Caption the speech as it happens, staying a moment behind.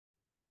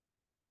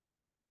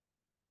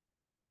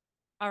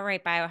All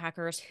right,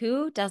 biohackers,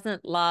 who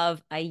doesn't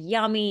love a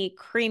yummy,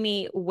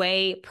 creamy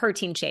whey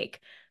protein shake?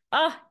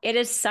 Oh, it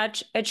is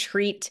such a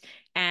treat.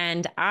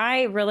 And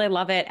I really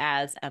love it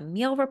as a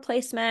meal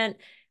replacement,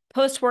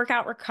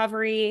 post-workout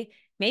recovery,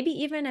 maybe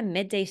even a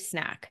midday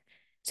snack.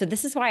 So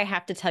this is why I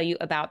have to tell you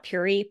about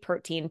Puri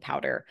protein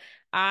powder.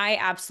 I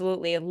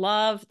absolutely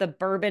love the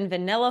bourbon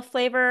vanilla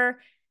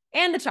flavor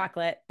and the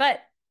chocolate, but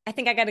I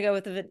think I got to go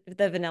with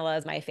the vanilla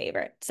as my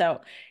favorite.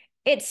 So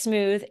it's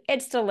smooth,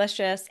 it's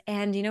delicious,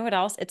 and you know what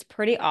else? It's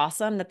pretty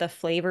awesome that the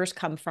flavors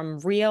come from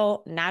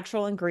real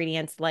natural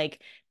ingredients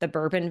like the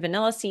bourbon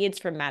vanilla seeds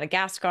from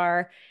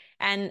Madagascar.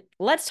 And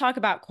let's talk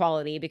about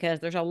quality because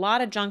there's a lot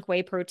of junk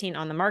whey protein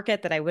on the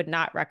market that I would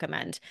not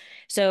recommend.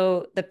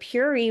 So, the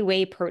Puree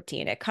whey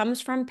protein, it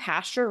comes from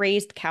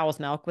pasture-raised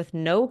cow's milk with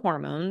no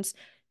hormones,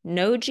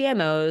 no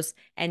GMOs,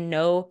 and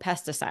no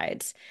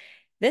pesticides.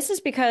 This is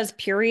because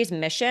Puree's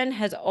mission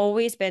has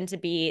always been to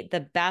be the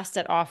best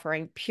at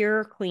offering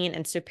pure, clean,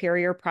 and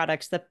superior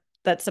products that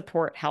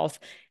support health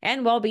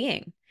and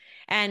well-being.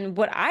 And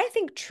what I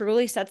think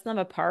truly sets them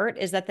apart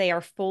is that they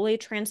are fully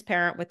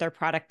transparent with their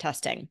product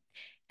testing.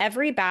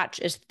 Every batch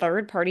is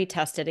third-party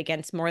tested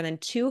against more than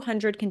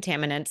 200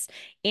 contaminants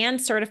and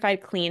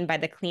certified clean by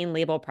the Clean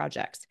Label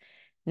Project.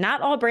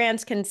 Not all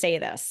brands can say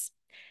this.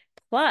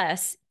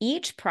 Plus,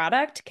 each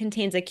product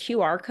contains a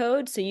QR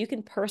code so you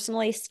can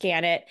personally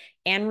scan it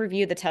and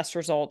review the test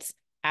results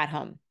at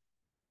home.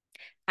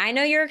 I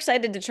know you're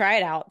excited to try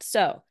it out.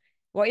 So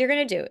what you're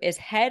going to do is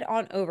head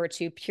on over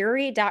to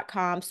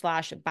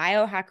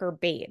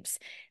puri.com/biohackerbabes.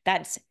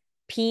 That's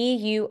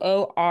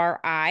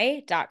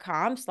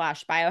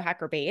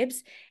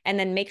PUORI.com/biohackerbabes. And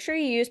then make sure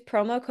you use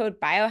promo code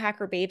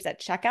biohackerbabes at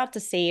checkout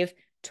to save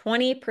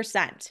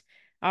 20%.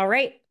 All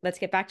right, let's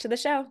get back to the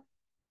show.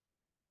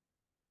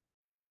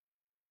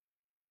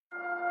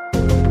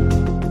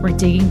 We're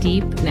digging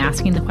deep and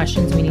asking the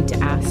questions we need to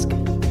ask.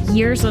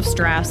 Years of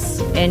stress,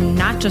 and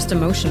not just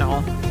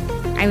emotional.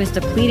 I was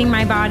depleting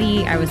my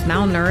body. I was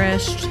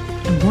malnourished.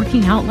 I'm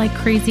working out like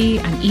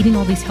crazy. I'm eating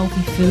all these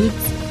healthy foods.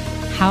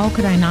 How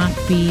could I not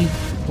be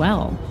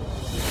well?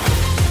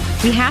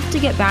 We have to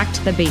get back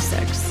to the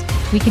basics.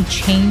 We can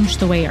change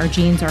the way our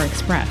genes are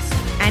expressed.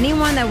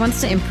 Anyone that wants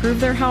to improve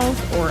their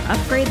health or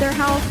upgrade their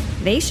health,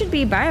 they should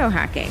be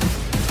biohacking.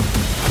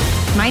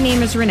 My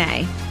name is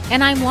Renee.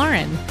 And I'm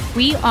Lauren.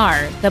 We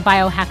are the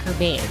Biohacker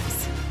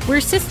Babes.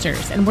 We're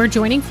sisters, and we're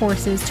joining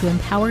forces to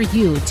empower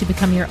you to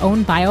become your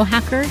own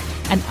biohacker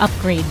and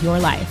upgrade your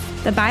life.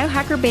 The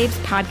Biohacker Babes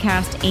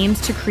podcast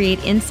aims to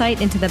create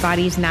insight into the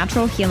body's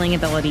natural healing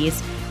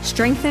abilities,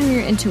 strengthen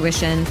your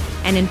intuition,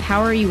 and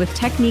empower you with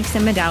techniques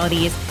and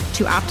modalities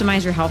to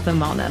optimize your health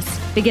and wellness.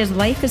 Because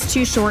life is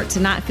too short to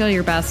not feel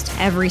your best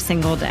every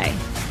single day.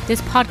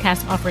 This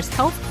podcast offers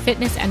health,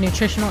 fitness, and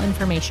nutritional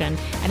information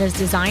and is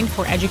designed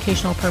for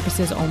educational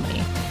purposes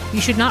only. You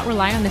should not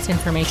rely on this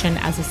information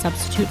as a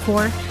substitute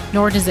for,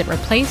 nor does it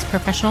replace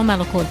professional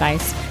medical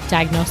advice,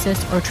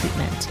 diagnosis, or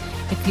treatment.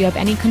 If you have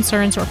any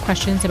concerns or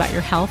questions about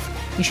your health,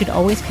 you should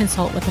always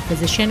consult with a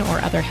physician or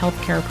other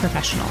healthcare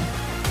professional.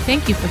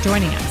 Thank you for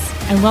joining us,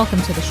 and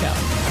welcome to the show.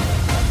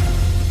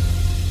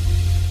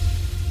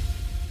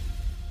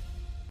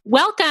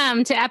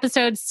 Welcome to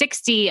episode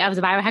 60 of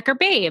the Biohacker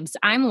Babes.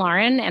 I'm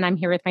Lauren, and I'm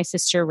here with my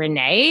sister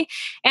Renee.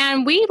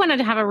 And we wanted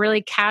to have a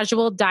really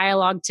casual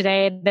dialogue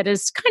today that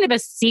is kind of a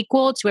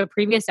sequel to a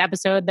previous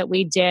episode that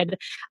we did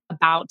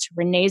about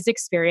Renee's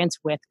experience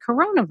with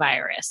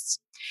coronavirus.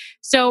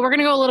 So we're going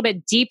to go a little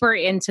bit deeper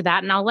into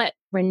that, and I'll let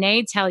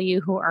Renee tell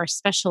you who our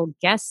special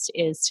guest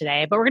is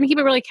today. But we're going to keep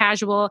it really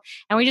casual,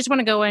 and we just want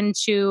to go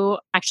into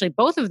actually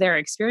both of their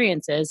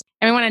experiences,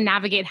 and we want to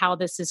navigate how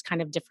this is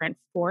kind of different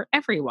for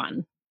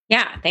everyone.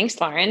 Yeah, thanks,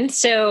 Lauren.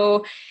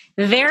 So,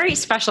 very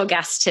special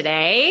guest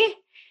today.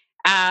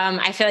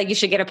 I feel like you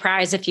should get a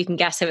prize if you can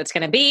guess who it's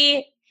going to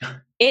be.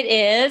 It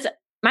is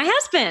my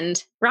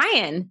husband,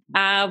 Ryan.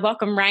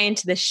 Welcome, Ryan,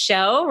 to the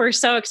show. We're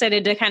so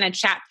excited to kind of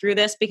chat through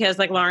this because,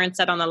 like Lauren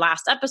said on the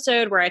last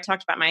episode where I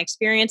talked about my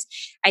experience,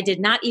 I did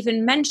not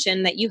even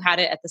mention that you had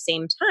it at the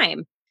same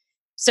time.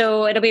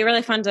 So it'll be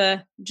really fun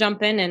to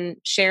jump in and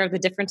share the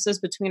differences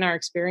between our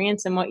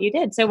experience and what you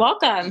did. So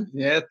welcome.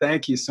 Yeah,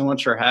 thank you so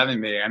much for having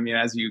me. I mean,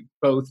 as you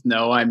both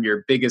know, I'm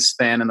your biggest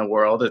fan in the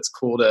world. It's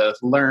cool to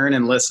learn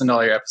and listen to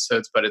all your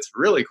episodes, but it's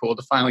really cool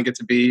to finally get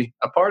to be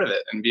a part of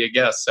it and be a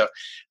guest. So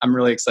I'm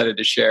really excited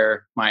to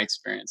share my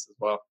experience as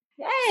well.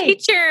 Yay.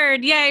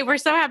 Featured. Yay. We're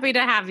so happy to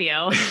have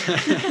you.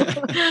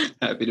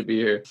 Happy to be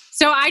here.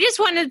 So I just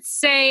wanted to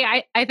say,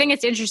 I think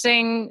it's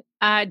interesting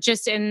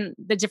just in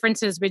the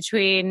differences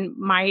between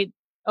my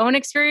own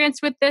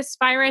experience with this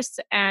virus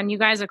and you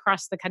guys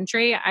across the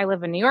country. I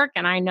live in New York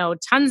and I know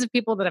tons of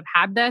people that have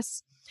had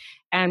this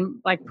and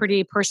like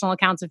pretty personal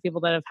accounts of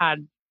people that have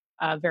had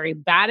very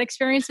bad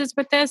experiences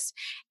with this.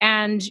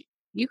 And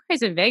you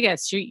guys in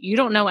Vegas, you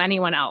don't know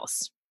anyone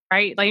else.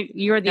 Right? Like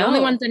you're the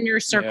only ones in your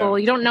circle.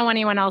 Yeah. You don't know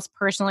anyone else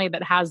personally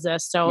that has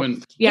this. So go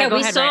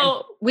ahead,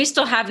 Ryan. We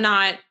still have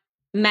not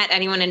met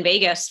anyone in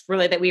Vegas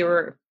really that we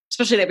were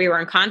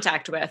in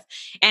contact with.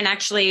 And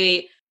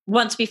actually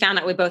once we found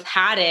out we both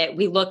had it,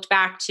 we looked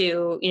back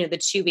to, the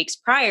 2 weeks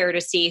prior to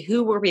see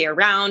who were we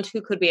around,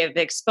 who could we have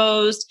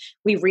exposed.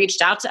 We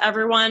reached out to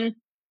everyone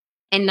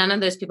and none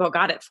of those people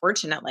got it,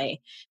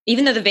 fortunately.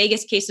 Even though the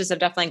Vegas cases have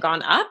definitely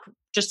gone up,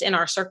 just in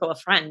our circle of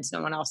friends,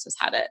 no one else has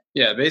had it.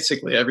 Yeah,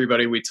 basically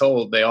everybody we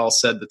told, they all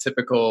said the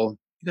typical,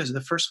 you guys are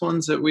the first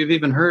ones that we've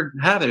even heard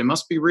have it. It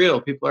must be real.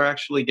 People are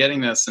actually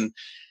getting this. And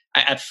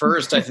at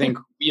first, I think,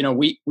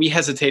 we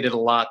hesitated a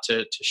lot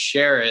to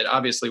share it.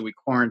 Obviously, we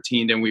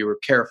quarantined and we were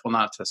careful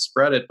not to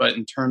spread it. But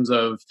in terms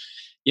of,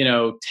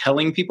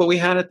 telling people we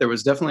had it, there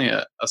was definitely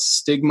a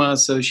stigma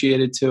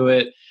associated to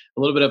it,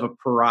 a little bit of a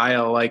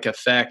pariah-like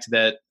effect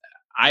that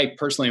I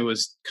personally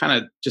was kind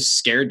of just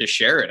scared to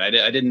share it.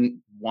 I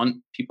didn't want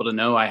people to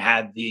know I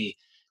had the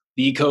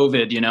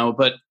COVID,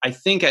 but I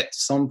think at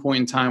some point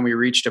in time, we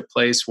reached a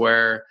place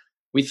where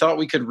we thought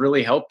we could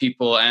really help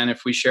people. And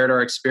if we shared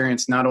our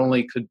experience, not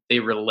only could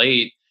they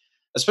relate,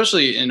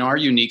 especially in our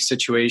unique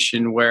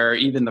situation where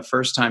even the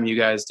first time you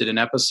guys did an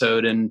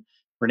episode and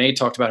Renee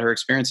talked about her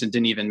experience and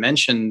didn't even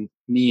mention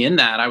me in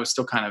that, I was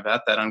still kind of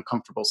at that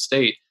uncomfortable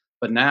state.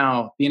 But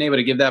now being able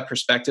to give that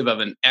perspective of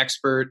an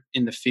expert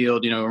in the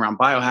field, around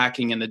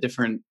biohacking and the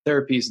different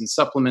therapies and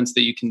supplements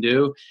that you can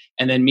do.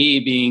 And then me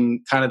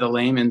being kind of the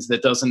layman's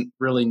that doesn't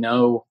really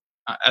know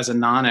as a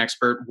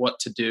non-expert what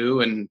to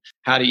do and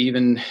how to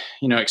even,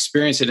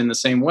 experience it in the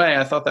same way.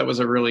 I thought that was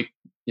a really,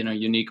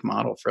 unique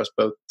model for us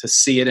both to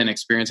see it and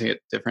experiencing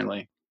it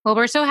differently. Well,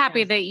 we're so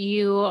happy that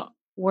you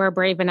were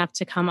brave enough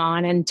to come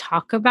on and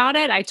talk about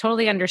it. I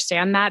totally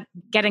understand that.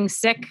 Getting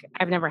sick,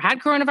 I've never had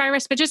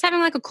coronavirus, but just having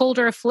like a cold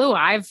or a flu,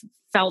 I've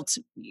felt,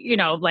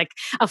 like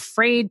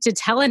afraid to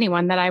tell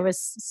anyone that I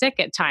was sick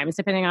at times,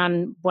 depending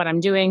on what I'm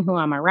doing, who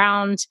I'm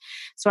around.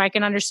 So I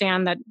can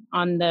understand that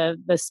on the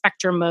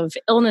spectrum of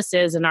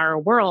illnesses in our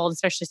world,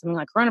 especially something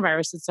like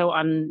coronavirus, it's so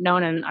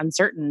unknown and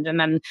uncertain. And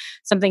then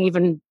something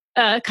even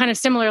kind of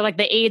similar like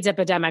the AIDS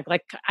epidemic,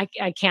 like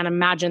I can't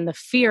imagine the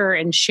fear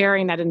in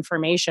sharing that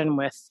information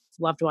with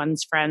loved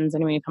ones, friends,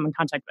 anyone you come in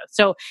contact with.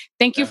 So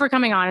thank you for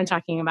coming on and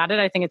talking about it.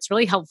 I think it's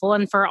really helpful.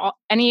 And for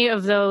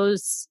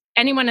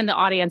anyone in the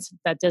audience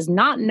that does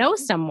not know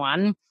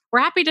someone, we're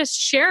happy to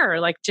share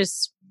like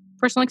just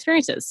personal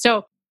experiences.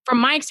 So from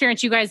my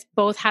experience, you guys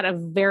both had a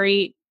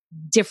very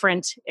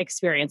different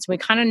experience. We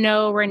kind of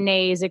know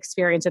Renee's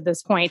experience at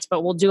this point,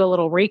 but we'll do a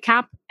little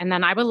recap. And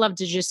then I would love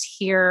to just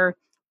hear,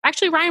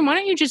 actually, Ryan, why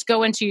don't you just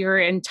go into your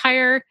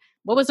entire,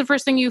 what was the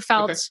first thing you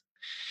felt,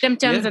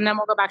 symptoms, and then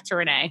we'll go back to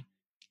Renee.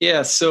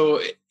 Yeah,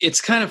 so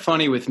it's kind of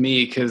funny with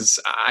me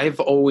because I've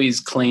always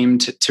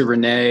claimed to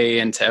Renee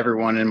and to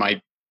everyone in my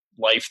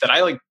life that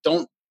I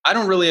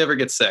don't really ever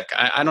get sick.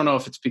 I don't know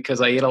if it's because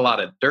I ate a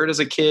lot of dirt as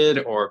a kid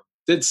or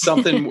did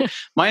something.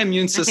 My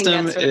immune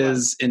system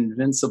is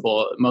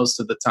invincible most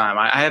of the time.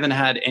 I haven't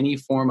had any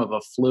form of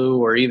a flu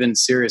or even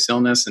serious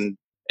illness in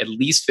at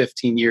least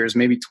 15 years,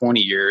 maybe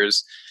 20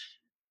 years.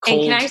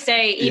 Cold, and can I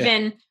say,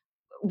 even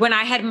when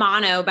I had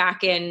mono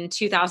back in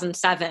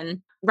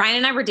 2007, Ryan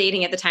and I were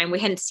dating at the time. We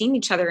hadn't seen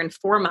each other in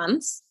 4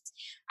 months.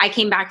 I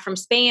came back from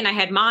Spain. I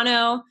had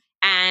mono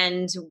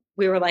and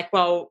we were like,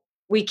 well,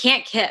 we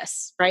can't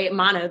kiss, right?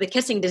 Mono, the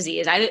kissing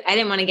disease. I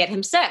didn't want to get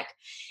him sick.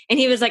 And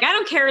he was like, I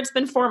don't care. It's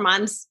been 4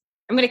 months.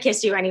 I'm going to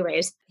kiss you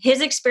anyways.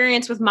 His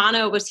experience with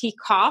mono was he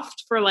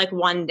coughed for like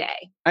 1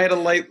 day. I had a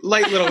light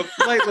little wow.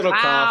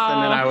 Cough,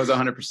 and then I was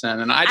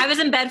 100%. And I was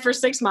in bed for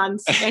 6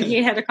 months, and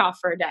he had a cough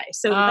for a day.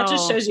 So that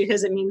just shows you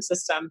his immune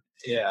system.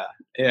 Yeah.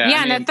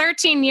 In the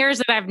 13 years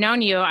that I've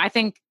known you, I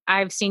think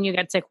I've seen you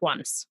get sick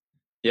once.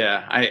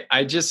 Yeah,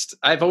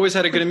 I've always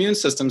had a good immune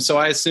system, so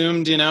I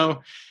assumed,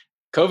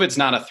 COVID's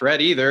not a threat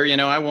either.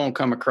 I won't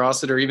come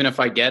across it, or even if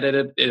I get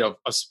it,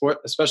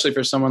 especially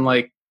for someone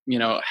like,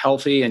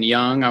 healthy and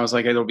young, I was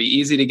like, it'll be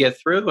easy to get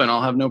through and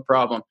I'll have no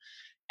problem.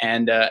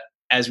 And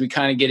as we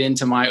kind of get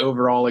into my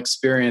overall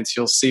experience,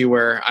 you'll see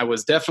where I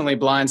was definitely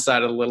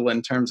blindsided a little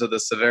in terms of the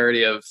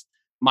severity of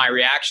my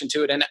reaction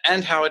to it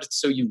and how it's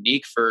so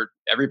unique for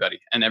everybody.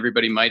 And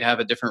everybody might have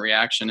a different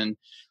reaction. And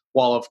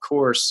while, of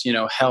course,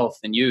 health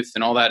and youth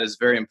and all that is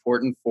very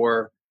important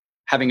for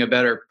having a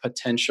better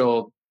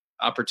potential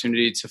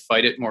opportunity to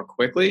fight it more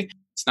quickly,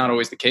 it's not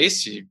always the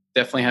case. You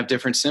definitely have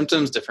different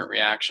symptoms, different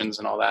reactions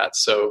and all that.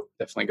 So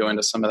definitely go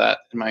into some of that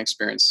in my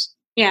experience.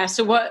 Yeah.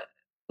 So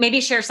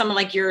maybe share some of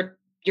like your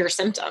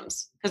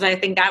symptoms, because I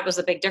think that was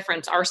a big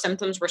difference. Our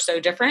symptoms were so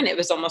different. It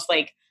was almost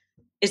like,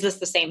 is this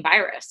the same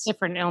virus?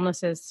 Different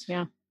illnesses.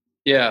 Yeah.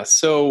 Yeah.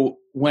 So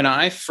when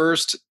I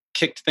first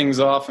kicked things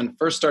off and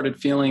first started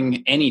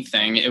feeling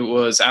anything, it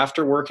was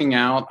after working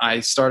out.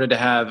 I started to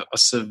have a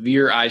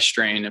severe eye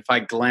strain. If I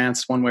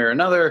glanced one way or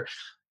another,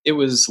 it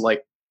was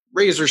like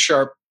razor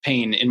sharp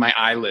pain in my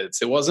eyelids.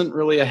 It wasn't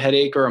really a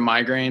headache or a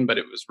migraine, but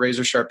it was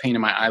razor sharp pain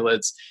in my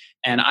eyelids.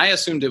 And I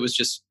assumed it was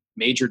just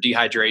major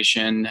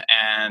dehydration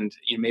and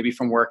maybe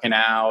from working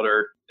out,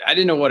 or I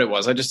didn't know what it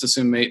was. I just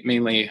assumed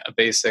mainly a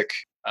basic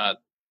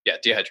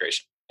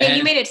dehydration. And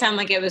you made it sound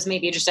like it was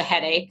maybe just a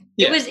headache.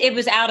 Yeah. It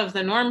was out of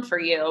the norm for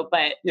you,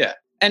 but yeah.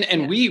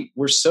 And we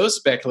were so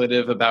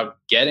speculative about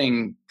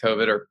getting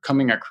COVID or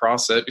coming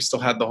across it. We still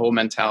had the whole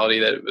mentality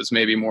that it was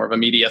maybe more of a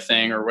media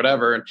thing or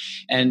whatever.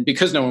 And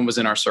because no one was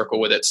in our circle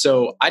with it.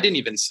 So I didn't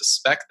even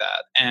suspect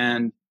that.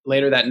 And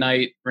later that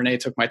night, Renee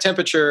took my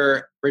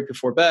temperature right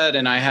before bed,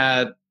 and I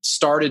had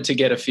started to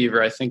get a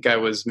fever. I think I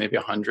was maybe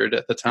 100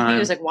 at the time. I think it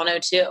was like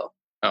 102.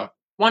 Oh.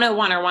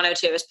 101 or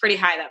 102. It was pretty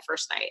high that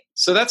first night.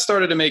 So that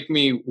started to make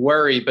me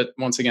worry, but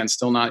once again,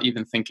 still not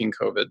even thinking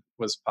COVID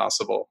was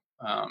possible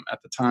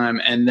at the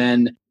time. And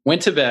then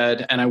went to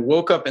bed, and I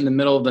woke up in the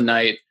middle of the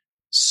night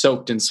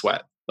soaked in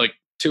sweat, like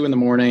 2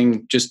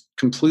 a.m, just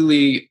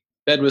completely,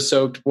 bed was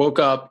soaked, woke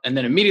up, and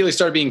then immediately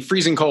started being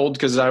freezing cold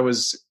because I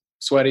was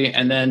sweaty.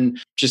 And then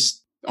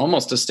just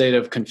almost a state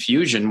of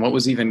confusion. What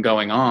was even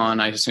going on?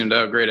 I assumed,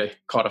 oh, great, I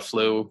caught a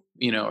flu,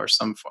 or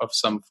some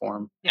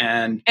form.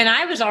 Yeah. And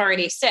I was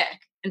already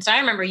sick. And so I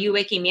remember you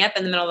waking me up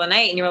in the middle of the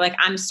night and you were like,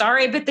 I'm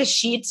sorry, but the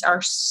sheets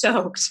are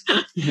soaked.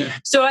 Yeah.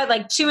 So at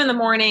like 2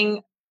 a.m,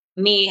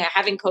 me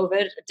having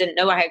COVID, didn't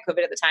know I had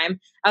COVID at the time.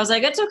 I was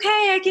like, it's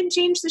okay. I can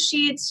change the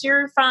sheets.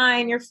 You're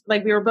fine. You're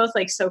like, we were both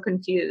like so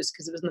confused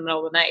because it was in the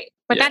middle of the night.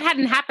 But that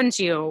hadn't happened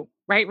to you,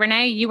 right,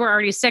 Renee? You were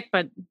already sick,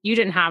 but you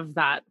didn't have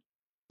that.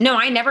 No,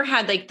 I never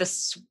had like the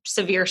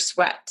severe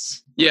sweat.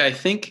 Yeah, I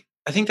think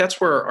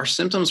that's where our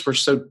symptoms were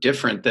so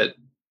different that,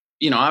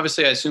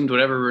 obviously I assumed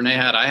whatever Renee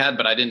had, I had,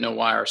 but I didn't know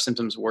why our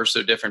symptoms were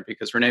so different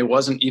because Renee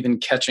wasn't even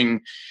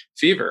catching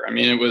fever. I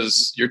mean, it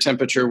was, your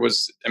temperature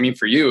was,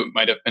 for you, it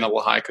might have been a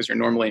little high because you're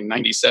normally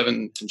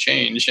 97 and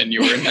change and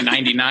you were in the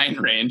 99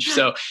 range.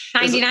 So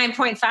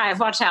 99.5,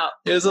 watch out.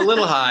 It was a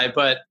little high,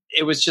 but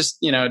it was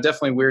just,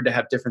 definitely weird to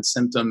have different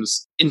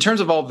symptoms. In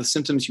terms of all the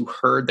symptoms you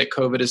heard that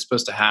COVID is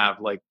supposed to have,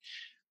 like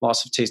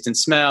loss of taste and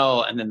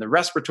smell, and then the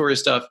respiratory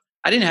stuff,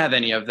 I didn't have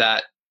any of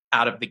that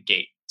out of the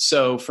gate.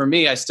 So for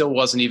me, I still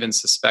wasn't even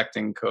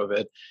suspecting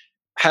COVID.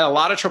 Had a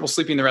lot of trouble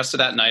sleeping the rest of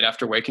that night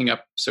after waking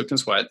up soaked in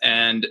sweat.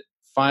 And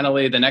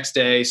finally, the next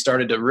day,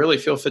 started to really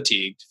feel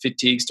fatigued.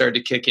 Fatigue started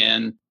to kick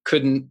in.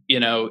 Couldn't,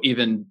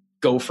 even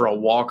go for a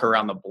walk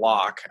around the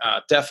block.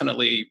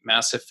 Definitely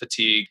massive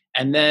fatigue.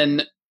 And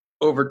then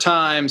over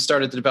time,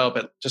 started to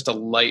develop just a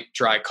light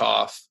dry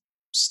cough.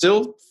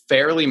 Still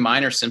fairly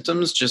minor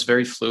symptoms, just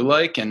very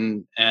flu-like,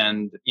 and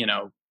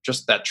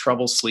just that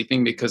trouble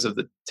sleeping because of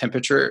the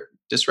temperature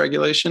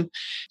dysregulation.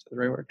 Is that the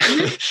right word?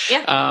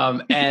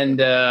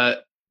 Yeah.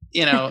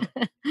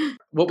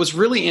 What was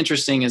really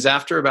interesting is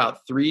after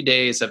about 3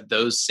 days of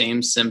those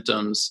same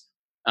symptoms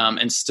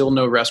and still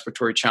no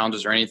respiratory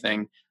challenges or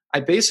anything, I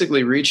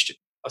basically reached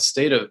a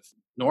state of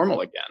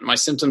normal again. My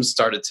symptoms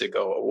started to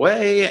go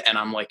away, and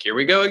I'm like, here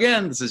we go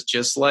again. This is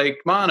just like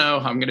mono.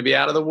 I'm going to be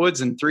out of the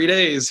woods in 3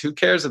 days. Who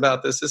cares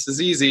about this? This is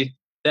easy.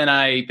 Then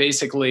I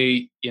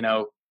basically,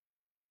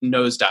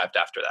 nosedived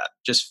after that.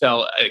 Just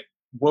I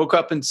woke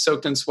up and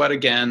soaked in sweat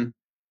again,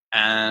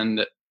 and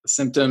the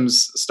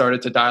symptoms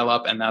started to dial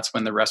up, and that's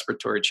when the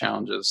respiratory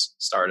challenges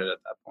started at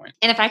that point.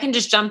 And if I can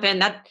just jump in,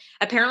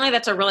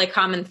 that's a really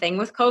common thing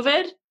with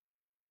COVID.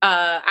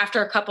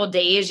 After a couple of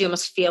days, you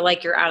almost feel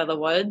like you're out of the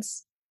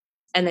woods,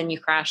 and then you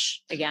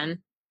crash again.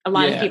 A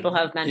lot of people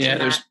have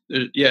mentioned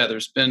that.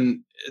 There's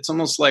been, it's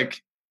almost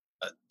like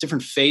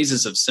different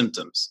phases of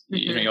symptoms.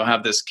 Mm-hmm. You'll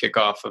have this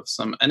kickoff of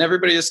some, and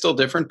everybody is still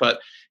different, but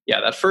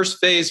that first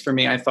phase for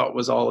me, I thought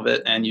was all of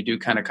it. And you do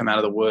kind of come out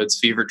of the woods,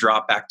 fever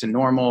drop back to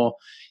normal,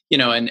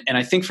 and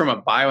I think from a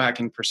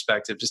biohacking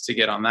perspective, just to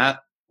get on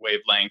that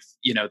wavelength,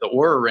 the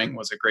Oura Ring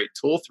was a great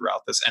tool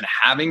throughout this. And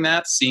having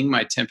that, seeing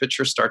my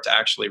temperature start to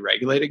actually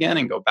regulate again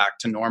and go back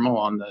to normal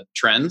on the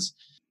trends,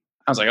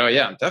 I was like, oh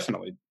yeah,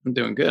 definitely. I'm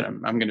doing good.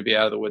 I'm going to be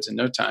out of the woods in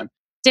no time.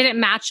 Did it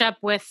match up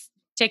with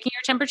taking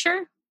your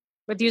temperature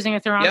with using a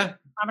thermometer?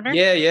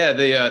 Yeah.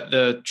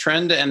 The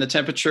trend and the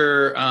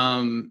temperature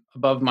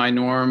above my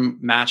norm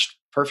matched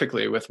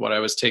perfectly with what I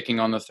was taking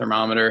on the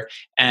thermometer.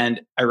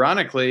 And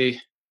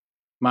ironically,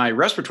 my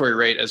respiratory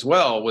rate as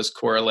well was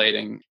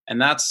correlating.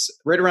 And that's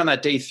right around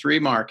that day 3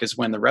 mark is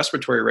when the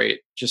respiratory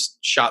rate just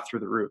shot through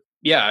the roof.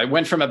 Yeah, I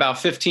went from about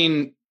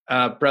 15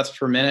 breaths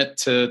per minute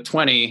to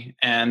 20,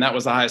 and that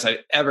was the highest I'd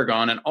ever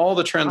gone. And all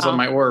the trends on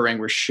my Oura Ring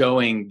were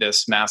showing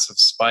this massive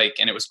spike,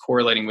 and it was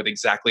correlating with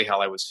exactly how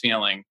I was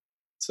feeling.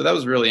 So that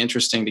was really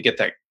interesting to get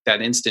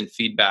that instant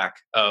feedback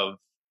of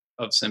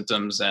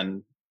symptoms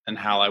and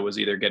how I was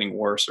either getting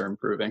worse or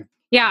improving.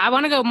 Yeah, I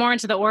want to go more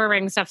into the Oura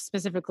Ring stuff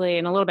specifically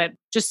in a little bit.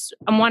 Just,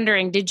 I'm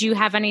wondering, did you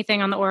have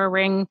anything on the Oura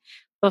Ring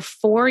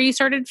before you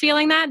started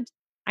feeling that?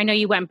 I know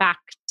you went back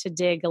to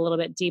dig a little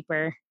bit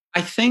deeper.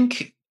 I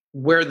think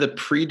where the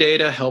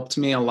pre-data helped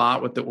me a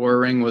lot with the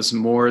Oura Ring was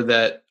more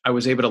that I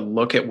was able to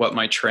look at what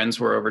my trends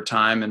were over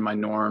time and my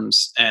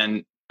norms.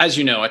 And as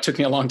you know, it took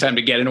me a long time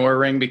to get an Oura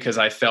Ring because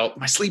I felt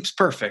my sleep's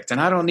perfect and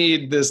I don't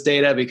need this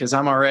data because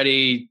I'm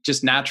already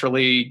just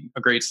naturally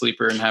a great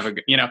sleeper and have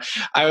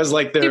I was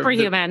like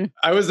superhuman.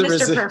 I was the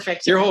Mr.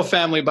 Perfect. Your whole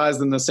family buys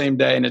them the same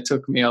day, and it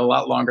took me a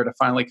lot longer to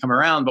finally come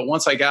around. But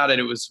once I got it,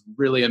 it was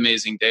really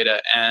amazing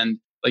data. And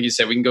like you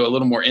said, we can go a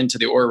little more into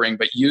the Oura Ring,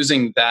 but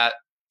using that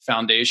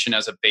foundation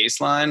as a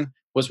baseline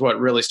was what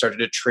really started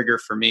to trigger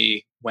for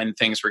me when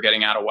things were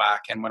getting out of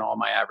whack and when all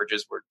my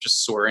averages were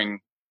just soaring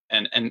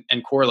and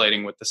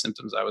correlating with the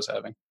symptoms I was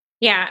having.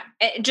 Yeah.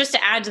 Just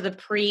to add to the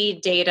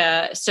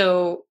pre-data.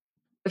 So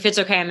if it's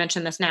okay, I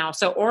mention this now.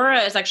 So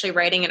Aura is actually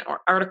writing an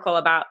article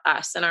about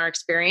us and our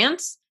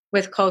experience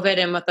with COVID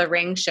and what the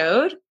ring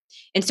showed.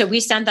 And so we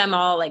sent them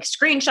all like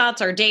screenshots,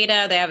 our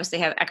data. They obviously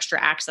have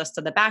extra access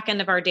to the back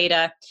end of our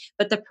data.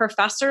 But the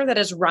professor that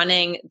is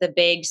running the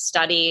big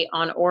study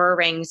on Aura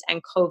rings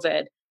and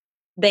COVID,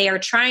 they are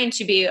trying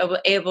to be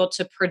able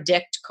to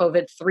predict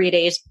COVID 3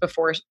 days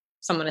before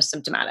someone is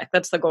symptomatic.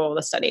 That's the goal of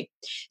the study.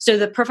 So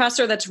the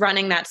professor that's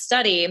running that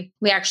study,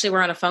 we actually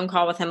were on a phone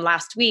call with him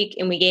last week,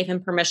 and we gave him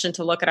permission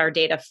to look at our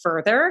data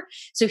further.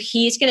 So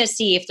he's going to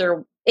see if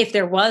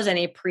there was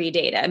any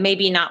pre-data,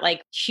 maybe not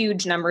like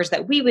huge numbers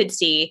that we would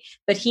see,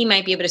 but he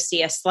might be able to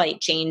see a slight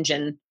change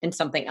in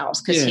something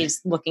else because he's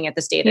looking at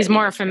this data. He's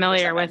more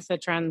familiar with the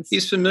trends.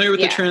 He's familiar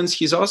with the trends.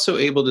 He's also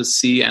able to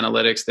see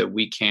analytics that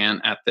we can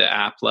at the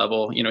app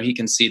level. He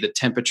can see the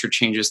temperature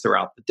changes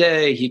throughout the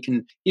day.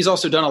 He's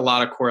also done a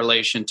lot of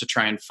correlation to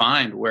try and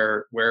find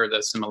where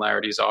the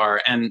similarities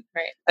are. And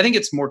I think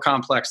it's more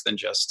complex than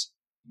just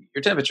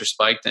your temperature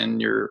spiked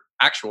and your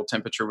actual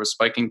temperature was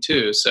spiking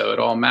too. So it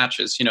all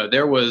matches.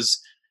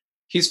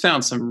 He's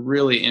found some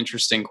really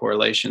interesting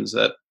correlations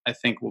that I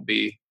think will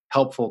be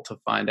helpful to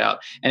find out.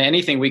 And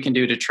anything we can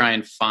do to try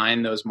and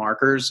find those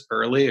markers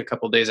early, a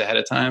couple of days ahead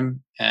of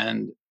time.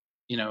 And,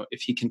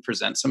 if he can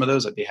present some of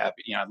those, I'd be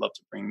happy. I'd love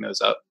to bring those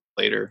up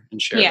later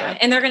and share that.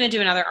 And they're going to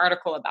do another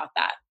article about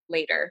that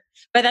later.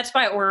 But that's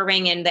why Oura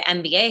Ring and the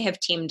NBA have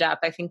teamed up.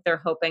 I think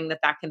they're hoping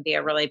that can be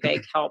a really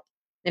big help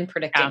in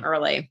predicting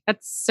early.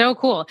 That's so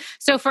cool.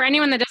 So for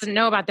anyone that doesn't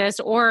know about this,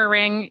 Oura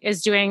Ring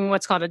is doing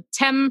what's called a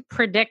TEM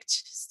Predict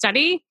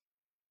study.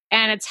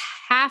 And it's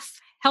half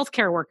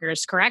healthcare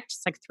workers, correct?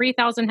 It's like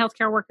 3,000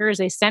 healthcare workers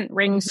they sent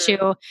rings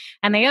to.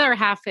 And the other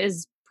half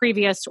is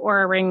previous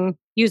Oura Ring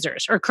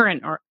users or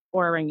current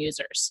Oura Ring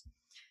users.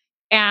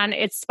 And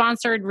it's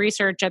sponsored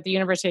research at the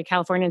University of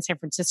California in San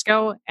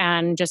Francisco.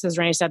 And just as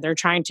Renee said, they're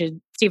trying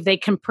to see if they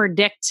can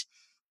predict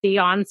the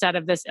onset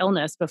of this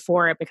illness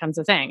before it becomes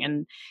a thing.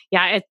 And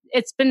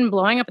it's been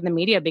blowing up in the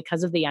media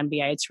because of the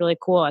NBA. It's really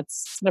cool.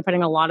 They're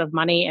putting a lot of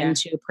money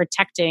into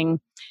protecting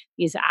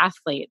these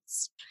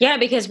athletes. Yeah,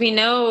 because we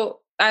know,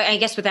 I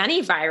guess with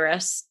any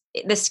virus,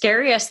 the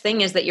scariest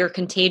thing is that you're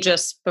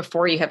contagious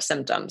before you have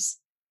symptoms,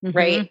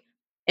 right?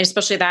 And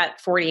especially that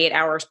 48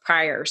 hours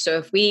prior. So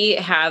if we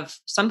have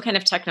some kind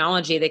of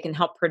technology that can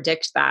help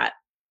predict that,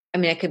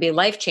 it could be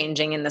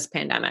life-changing in this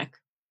pandemic.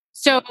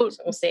 So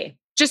we'll see.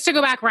 Just to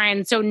go back,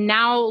 Ryan, so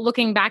now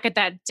looking back at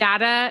that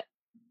data,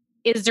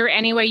 is there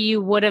any way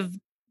you would have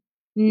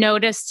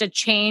noticed a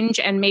change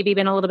and maybe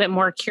been a little bit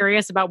more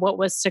curious about what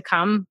was to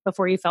come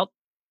before you felt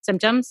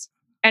symptoms?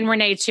 And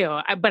Renee too,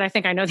 but I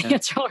think I know the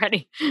answer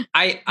already.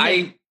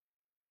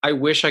 I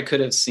wish I could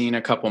have seen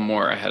a couple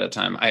more ahead of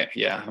time. I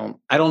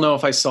don't know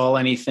if I saw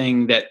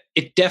anything that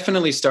it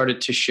definitely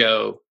started to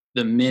show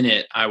the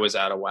minute I was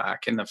out of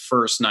whack in the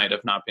first night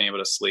of not being able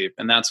to sleep.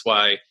 And that's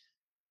why,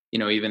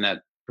 even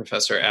that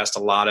professor asked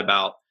a lot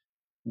about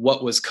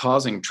what was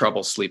causing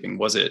trouble sleeping.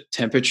 Was it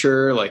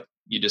temperature? Like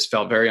you just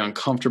felt very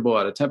uncomfortable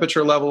at a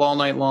temperature level all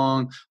night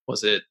long?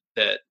 Was it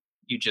that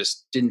you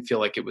just didn't feel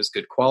like it was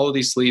good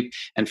quality sleep?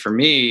 And for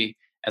me,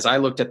 as I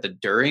looked at the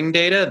during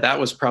data, that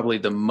was probably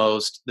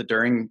the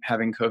during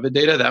having COVID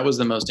data, that was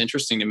the most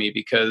interesting to me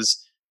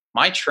because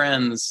my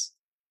trends,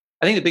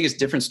 I think the biggest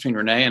difference between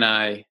Renee and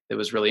I that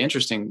was really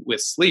interesting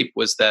with sleep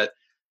was that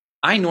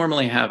I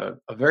normally have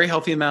a very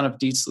healthy amount of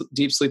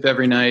deep sleep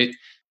every night.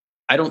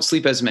 I don't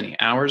sleep as many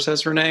hours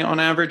as Renee on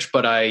average,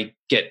 but I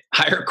get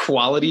higher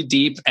quality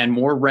deep and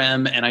more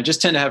REM, and I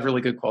just tend to have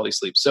really good quality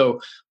sleep.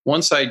 So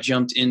once I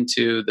jumped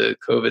into the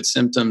COVID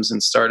symptoms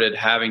and started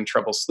having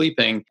trouble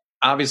sleeping,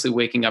 obviously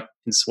waking up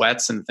in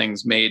sweats and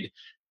things made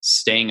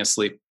staying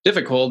asleep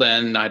difficult,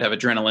 and I'd have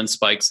adrenaline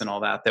spikes and all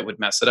that would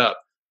mess it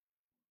up.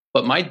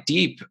 But my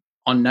deep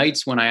on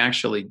nights when I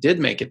actually did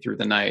make it through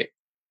the night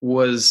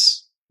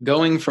was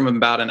going from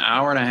about an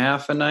hour and a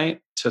half a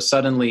night to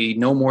suddenly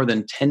no more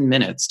than 10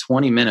 minutes,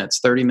 20 minutes,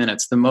 30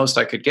 minutes, the most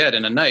I could get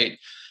in a night,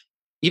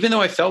 even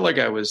though I felt like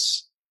I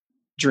was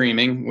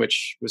dreaming,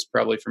 which was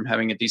probably from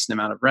having a decent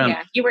amount of REM.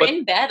 Yeah, you were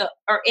in bed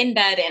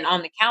and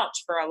on the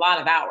couch for a lot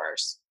of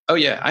hours. Oh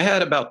yeah. I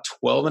had about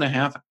 12 and a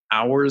half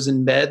hours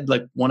in bed,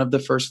 like one of the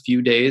first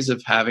few days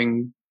of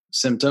having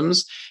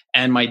symptoms.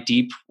 And my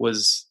deep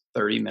was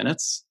 30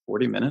 minutes,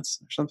 40 minutes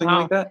or something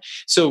like that.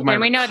 So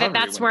and we know that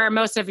that's where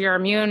most of your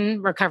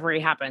immune recovery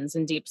happens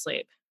in deep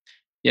sleep.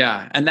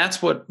 Yeah. And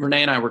that's what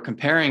Renee and I were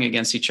comparing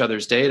against each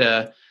other's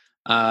data.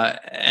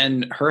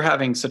 And her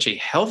having such a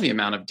healthy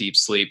amount of deep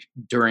sleep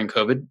during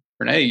COVID.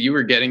 Renee, you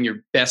were getting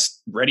your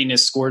best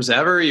readiness scores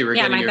ever. You were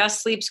getting my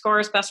best sleep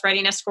scores, best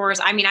readiness scores.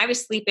 I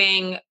was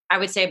sleeping, I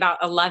would say about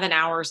 11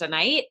 hours a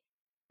night,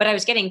 but I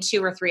was getting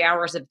 2 or 3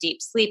 hours of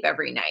deep sleep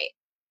every night.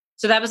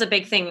 So that was a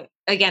big thing.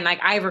 Again,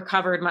 like I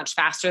recovered much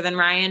faster than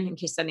Ryan, in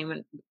case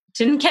anyone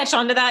didn't catch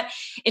on to that.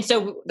 And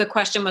so the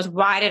question was,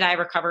 why did I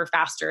recover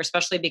faster?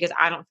 Especially because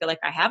I don't feel like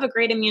I have a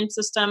great immune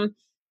system,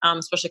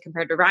 especially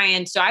compared to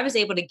Ryan. So I was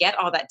able to get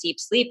all that deep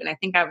sleep. And I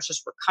think I was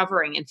just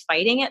recovering and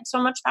fighting it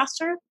so much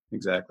faster.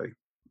 Exactly.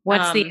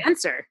 What's the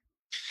answer?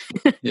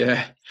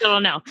 Yeah. Still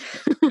don't know.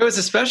 It was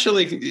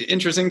especially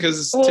interesting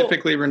because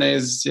typically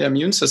Renee's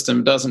immune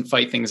system doesn't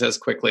fight things as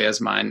quickly as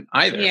mine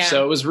either. Yeah.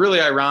 So it was really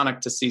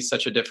ironic to see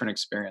such a different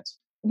experience.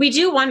 We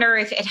do wonder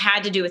if it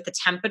had to do with the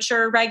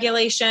temperature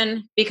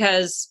regulation,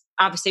 because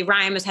obviously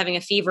Ryan was having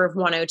a fever of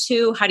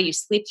 102. How do you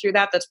sleep through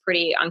that? That's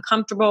pretty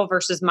uncomfortable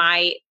versus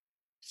my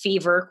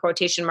fever,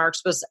 quotation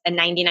marks, was a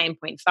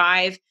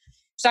 99.5.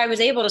 So I was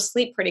able to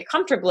sleep pretty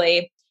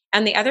comfortably.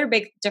 And the other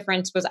big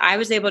difference was I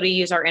was able to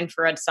use our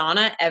infrared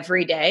sauna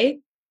every day.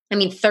 I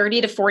mean,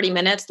 30 to 40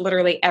 minutes,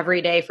 literally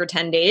every day for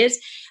 10 days.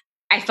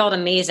 I felt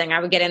amazing.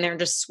 I would get in there and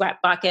just sweat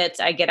buckets.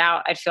 I'd get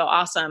out. I'd feel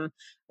awesome.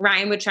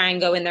 Ryan would try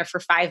and go in there for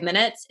 5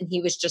 minutes. And he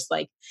was just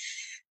like,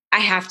 I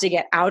have to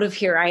get out of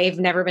here. I've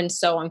never been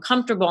so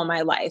uncomfortable in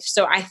my life.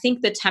 So I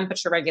think the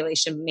temperature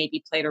regulation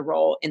maybe played a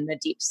role in the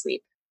deep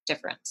sleep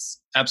difference.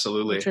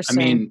 Absolutely. I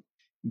mean,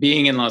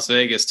 being in Las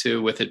Vegas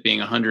too, with it being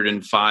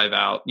 105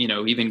 out,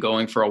 even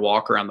going for a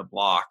walk around the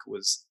block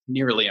was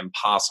nearly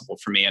impossible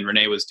for me. And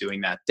Renee was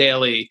doing that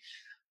daily.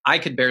 I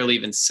could barely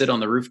even sit on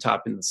the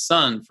rooftop in the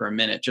sun for a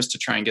minute just to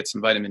try and get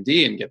some vitamin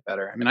D and get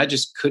better. I mean, I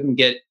just couldn't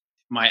get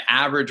my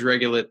average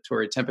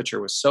regulatory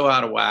temperature was so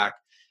out of whack.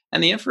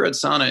 And the infrared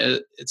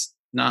sauna, it's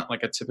not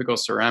like a typical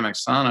ceramic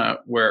sauna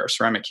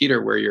ceramic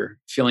heater where you're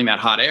feeling that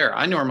hot air.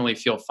 I normally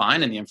feel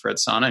fine in the infrared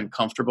sauna and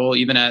comfortable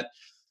even at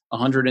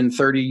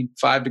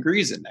 135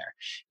 degrees in there.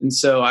 And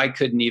so I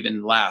couldn't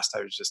even last.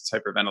 I was just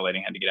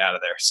hyperventilating, had to get out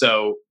of there.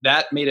 So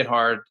that made it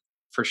hard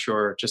for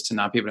sure, just to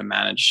not be able to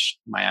manage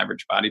my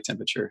average body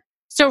temperature.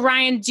 So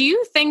Ryan, do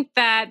you think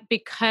that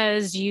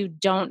because you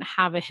don't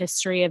have a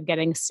history of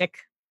getting sick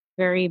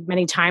very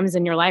many times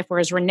in your life,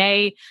 whereas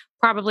Renee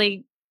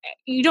probably,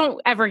 you don't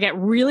ever get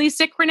really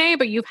sick, Renee,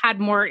 but you've had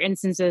more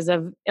instances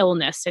of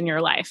illness in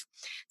your life.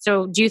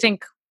 So do you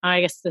think, I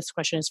guess this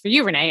question is for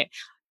you, Renee,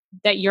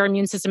 that your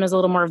immune system is a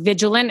little more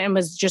vigilant and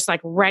was just like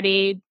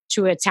ready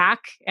to attack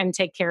and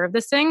take care of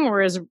this thing?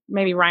 Whereas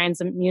maybe Ryan's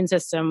immune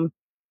system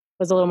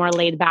was a little more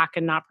laid back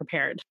and not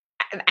prepared?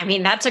 I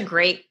mean, that's a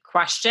great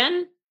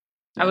question.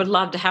 I would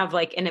love to have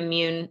like an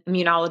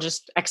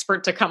immunologist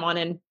expert to come on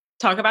and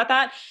talk about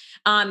that.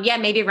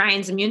 Maybe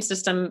Ryan's immune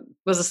system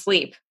was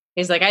asleep.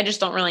 He's like, I just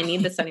don't really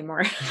need this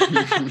anymore.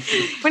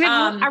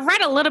 I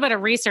read a little bit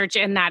of research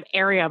in that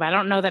area, but I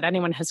don't know that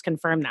anyone has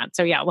confirmed that.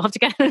 So we'll have to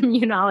get an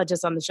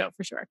immunologist on the show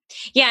for sure.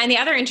 Yeah. And the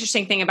other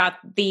interesting thing about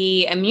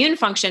the immune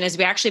function is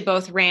we actually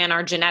both ran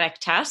our genetic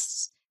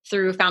tests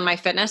through Found My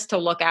Fitness to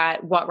look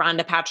at what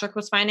Rhonda Patrick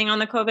was finding on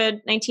the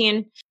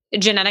COVID-19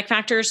 genetic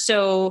factors.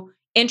 So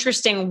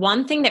interesting.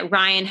 One thing that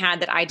Ryan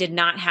had that I did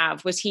not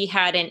have was he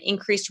had an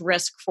increased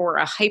risk for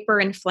a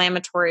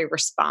hyperinflammatory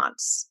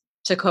response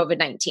to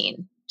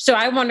COVID-19. So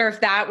I wonder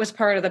if that was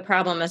part of the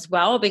problem as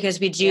well,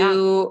 because we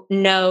do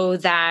know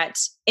that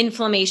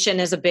inflammation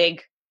is a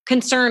big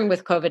concern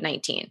with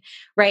COVID-19,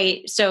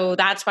 right? So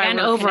that's why we're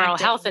overall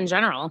health in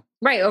general.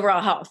 Right,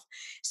 overall health.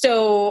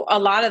 So a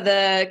lot of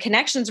the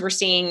connections we're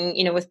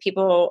seeing, with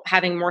people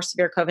having more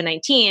severe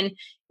COVID-19,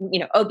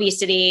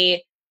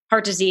 obesity,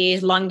 heart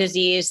disease, lung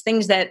disease,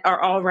 things that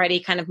are already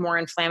kind of more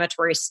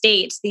inflammatory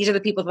states. These are the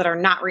people that are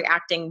not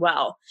reacting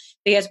well.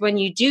 Because when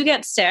you do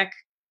get sick,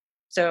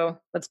 so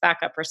let's back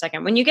up for a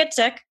second. When you get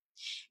sick,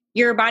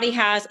 your body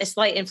has a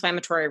slight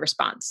inflammatory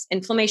response.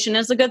 Inflammation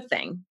is a good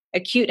thing.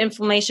 Acute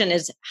inflammation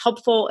is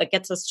helpful. It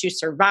gets us to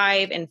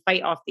survive and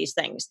fight off these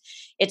things.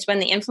 It's when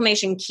the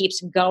inflammation keeps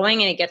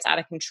going and it gets out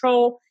of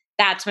control,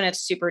 that's when it's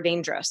super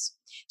dangerous.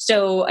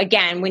 So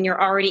again, when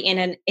you're already in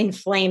an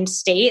inflamed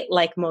state,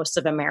 like most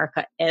of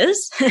America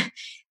is,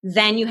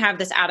 then you have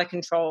this out of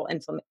control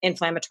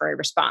inflammatory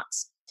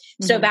response.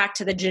 Mm-hmm. So back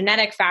to the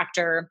genetic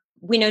factor,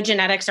 we know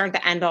genetics aren't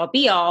the end all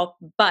be all,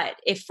 but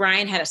if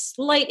Ryan had a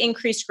slight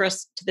increased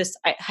risk to this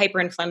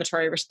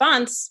hyperinflammatory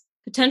response,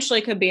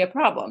 potentially could be a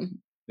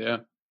problem. Yeah.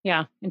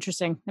 Yeah.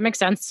 Interesting. That makes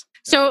sense.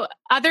 So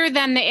other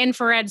than the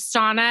infrared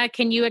sauna,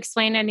 can you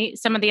explain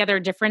some of the other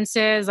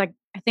differences? Like,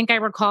 I think I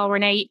recall,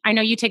 Renee, I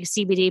know you take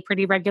CBD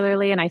pretty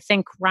regularly, and I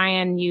think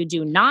Ryan, you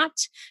do not.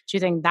 Do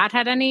you think that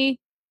had any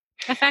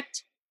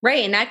effect?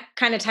 Right. And that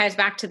kind of ties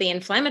back to the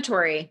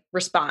inflammatory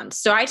response.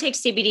 So I take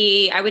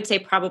CBD, I would say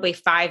probably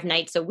 5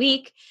 nights a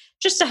week,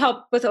 just to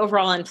help with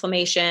overall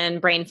inflammation,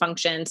 brain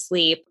function,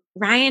 sleep.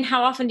 Ryan,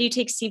 how often do you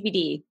take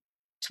CBD?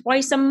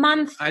 Twice a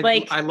month? I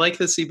like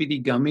the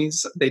CBD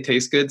gummies. They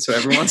taste good. So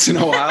every once in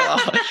a while,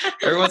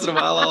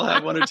 I'll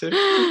have 1 or 2.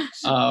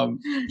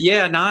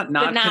 Not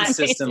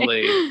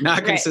consistently,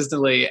 not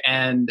consistently.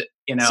 And,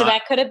 so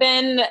that could have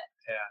been,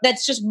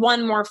 that's just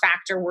one more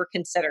factor we're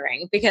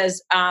considering,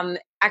 because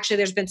actually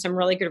there's been some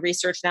really good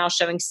research now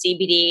showing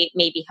CBD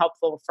may be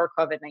helpful for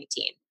COVID-19.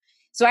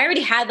 So I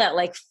already had that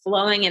like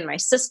flowing in my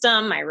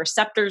system. My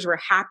receptors were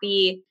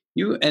happy.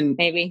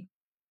 Maybe.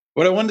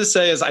 What I wanted to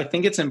say is I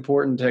think it's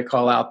important to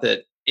call out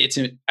that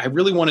I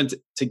really wanted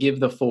to give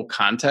the full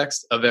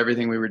context of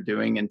everything we were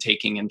doing and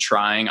taking and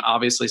trying.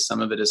 Obviously,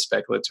 some of it is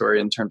speculatory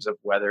in terms of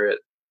whether it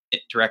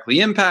directly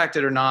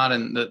impacted or not,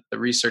 and the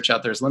research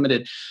out there is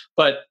limited.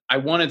 But I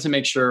wanted to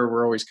make sure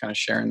we're always kind of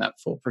sharing that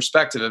full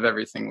perspective of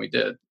everything we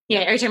did.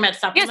 Yeah, are you talking about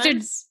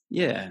supplements?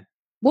 Yeah.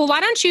 Well, why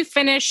don't you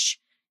finish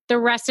the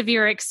rest of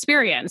your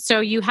experience? So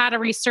you had a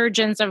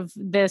resurgence of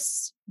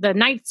the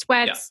night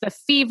sweats, the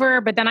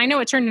fever, but then I know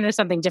it turned into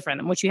something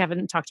different, which you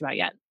haven't talked about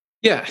yet.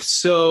 Yeah.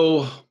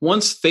 So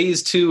once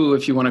phase 2,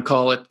 if you want to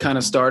call it, kind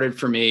of started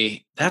for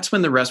me, that's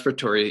when the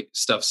respiratory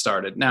stuff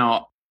started.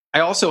 Now,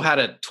 I also had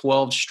a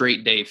 12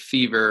 straight day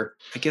fever.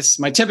 I guess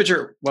my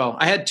temperature,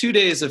 I had 2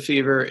 days of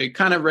fever. It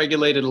kind of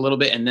regulated a little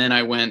bit. And then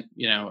I went,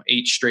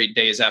 8 straight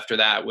days after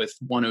that with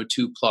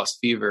 102 plus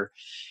fever.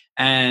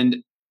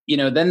 And,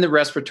 then the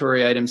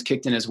respiratory items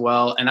kicked in as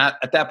well. And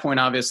at that point,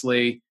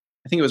 obviously,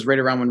 I think it was right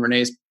around when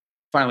Renee's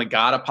finally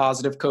got a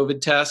positive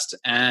COVID test.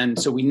 And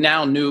so we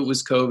now knew it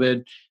was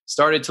COVID,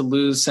 started to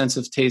lose sense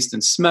of taste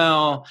and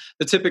smell,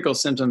 the typical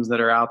symptoms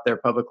that are out there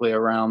publicly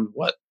around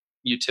what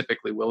you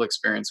typically will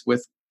experience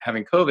with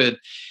having COVID.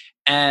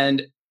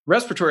 And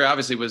respiratory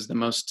obviously was the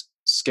most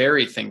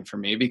scary thing for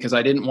me because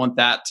I didn't want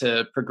that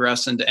to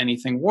progress into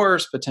anything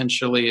worse,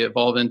 potentially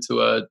evolve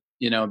into a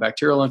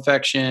bacterial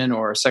infection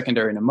or a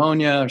secondary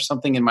pneumonia or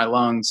something in my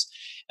lungs.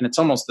 And it's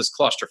almost this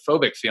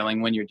claustrophobic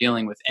feeling when you're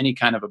dealing with any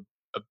kind of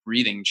a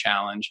breathing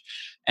challenge.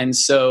 And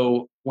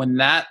so when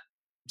that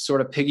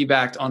sort of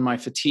piggybacked on my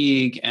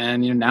fatigue,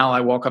 and now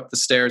I walk up the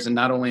stairs and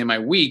not only am I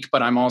weak,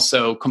 but I'm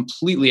also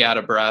completely out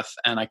of breath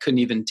and I couldn't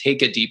even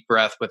take a deep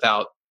breath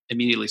without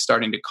immediately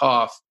starting to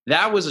cough.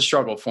 That was a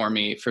struggle for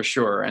me for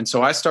sure. And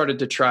so I started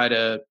to try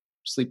to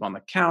sleep on the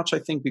couch, I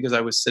think, because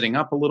I was sitting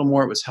up a little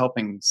more. It was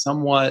helping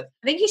somewhat.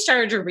 I think you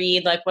started to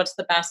read what's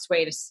the best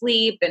way to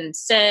sleep and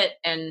sit.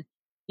 And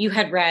you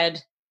had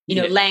read,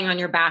 laying on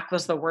your back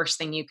was the worst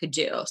thing you could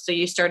do. So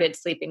you started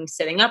sleeping,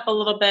 sitting up a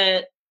little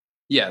bit.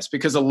 Yes,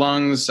 because the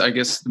lungs, I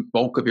guess the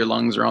bulk of your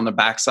lungs are on the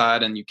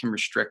backside and you can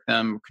constrict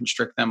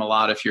them a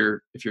lot if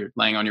you're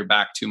laying on your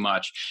back too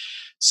much.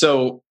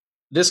 So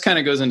this kind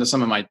of goes into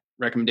some of my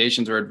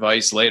recommendations or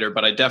advice later,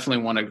 but I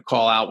definitely wanted to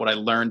call out what I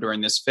learned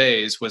during this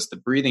phase was the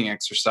breathing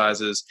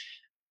exercises.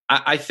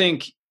 I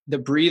think the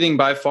breathing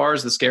by far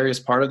is the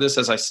scariest part of this,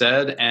 as I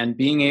said, and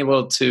being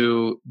able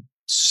to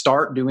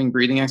start doing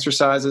breathing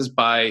exercises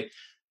by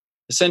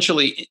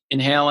essentially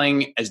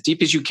inhaling as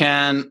deep as you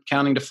can,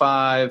 counting to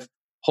 5,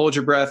 hold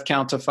your breath,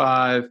 count to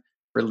 5,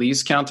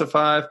 release, count to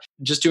 5.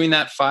 Just doing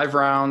that 5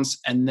 rounds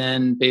and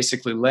then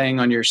basically laying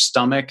on your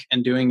stomach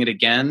and doing it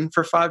again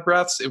for 5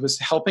 breaths. It was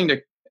helping to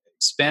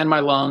expand my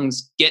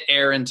lungs, get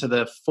air into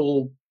the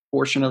full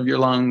portion of your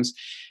lungs,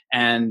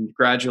 and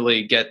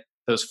gradually get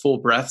those full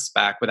breaths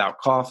back without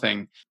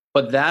coughing.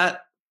 But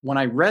when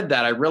I read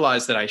that, I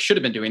realized that I should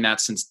have been doing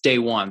that since day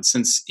one,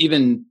 since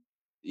even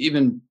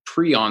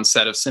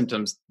pre-onset of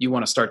symptoms, you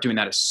want to start doing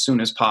that as soon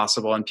as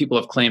possible. And people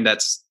have claimed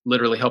that's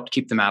literally helped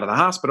keep them out of the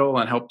hospital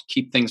and helped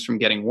keep things from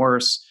getting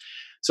worse.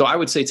 So I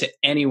would say to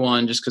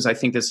anyone, just because I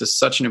think this is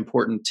such an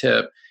important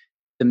tip,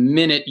 the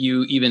minute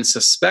you even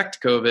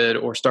suspect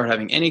COVID or start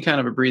having any kind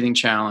of a breathing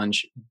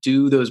challenge,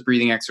 do those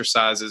breathing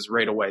exercises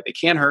right away. They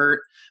can't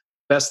hurt.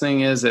 Best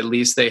thing is at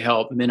least they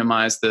help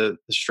minimize the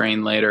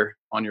strain later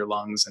on your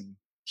lungs and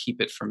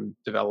keep it from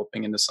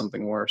developing into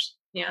something worse.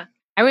 Yeah.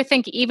 I would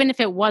think even if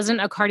it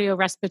wasn't a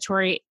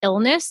cardiorespiratory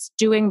illness,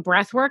 doing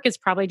breath work is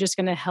probably just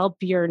going to help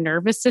your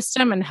nervous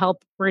system and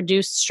help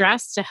reduce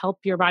stress to help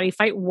your body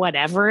fight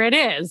whatever it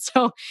is.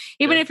 So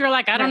even if you're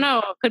like, I don't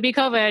know, could be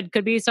COVID,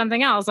 could be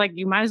something else,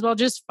 you might as well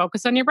just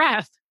focus on your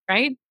breath,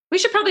 right? We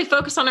should probably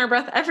focus on our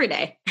breath every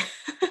day.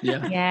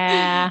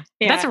 Yeah.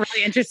 That's a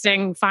really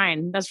interesting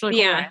find. That's really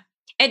cool. Yeah.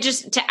 And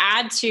just to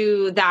add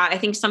to that, I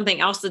think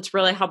something else that's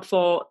really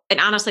helpful, and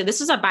honestly,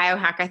 this is a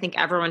biohack I think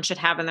everyone should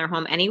have in their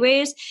home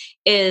anyways,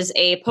 is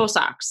a pulse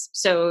ox.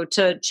 So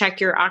to check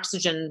your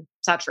oxygen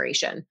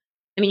saturation.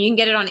 I mean, you can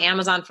get it on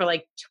Amazon for $20.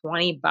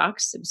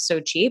 It was so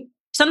cheap.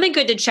 Something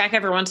good to check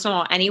every once in a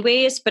while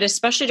anyways, but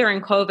especially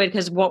during COVID,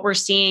 because what we're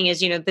seeing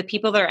is, the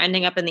people that are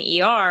ending up in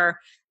the ER,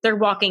 they're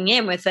walking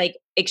in with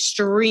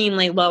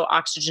extremely low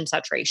oxygen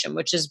saturation,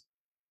 which is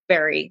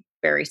very,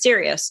 very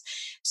serious.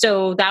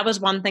 So that was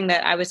one thing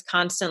that I was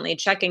constantly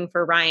checking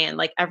for Ryan.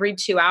 Every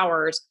 2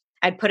 hours,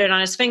 I'd put it on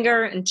his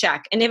finger and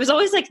check. And it was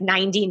always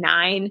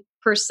 99%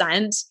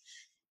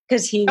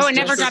 because he's it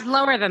never got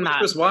lower than that.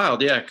 It was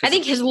wild. Yeah. I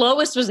think his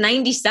lowest was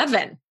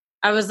 97.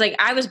 I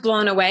was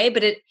blown away,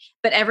 but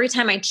every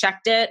time I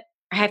checked it,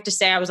 I have to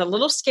say I was a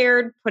little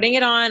scared putting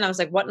it on. I was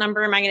like, what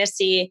number am I going to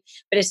see?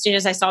 But as soon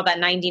as I saw that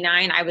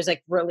 99, I was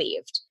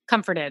relieved.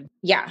 Comforted.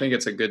 Yeah. I think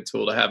it's a good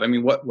tool to have. I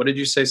mean, what did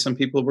you say some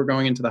people were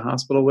going into the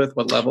hospital with?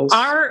 What levels?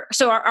 Our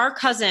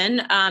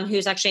cousin,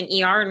 who's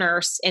actually an ER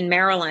nurse in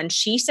Maryland,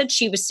 she said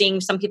she was seeing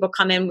some people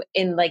come in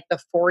the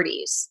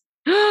 40s.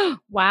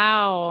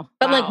 Wow.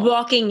 But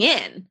walking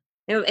in.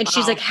 And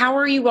she's like, how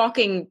are you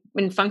walking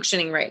and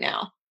functioning right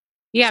now?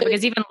 Yeah,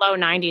 because even low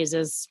 90s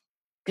is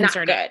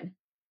concerning. Not good.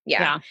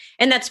 Yeah.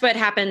 And that's what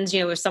happens,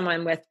 with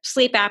someone with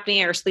sleep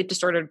apnea or sleep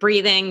distorted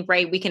breathing,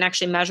 right? We can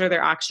actually measure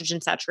their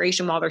oxygen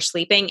saturation while they're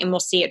sleeping, and we'll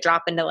see it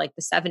drop into like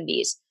the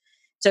 70s.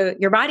 So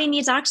your body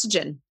needs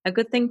oxygen, a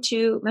good thing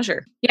to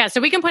measure. Yeah. So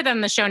we can put that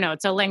in the show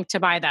notes, a link to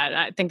buy that.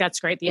 I think that's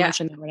great that you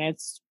mentioned that, Renee.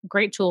 It's a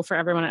great tool for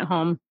everyone at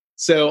home.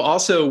 So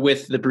also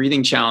with the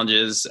breathing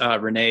challenges,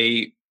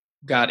 Renee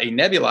got a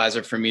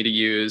nebulizer for me to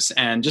use,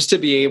 and just to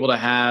be able to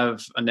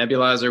have a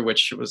nebulizer,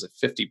 which was at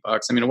 $50.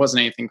 I mean, it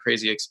wasn't anything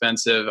crazy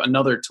expensive.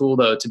 Another tool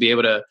though, to be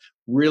able to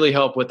really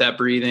help with that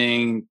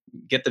breathing,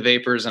 get the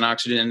vapors and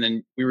oxygen. And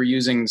then we were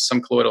using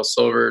some colloidal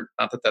silver.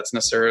 Not that that's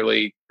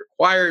necessarily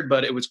required,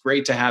 but it was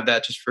great to have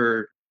that just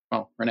for,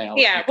 Renee.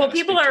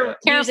 People are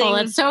careful.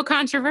 It's so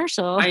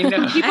controversial. I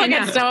know. People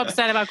get so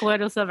upset about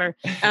colloidal silver.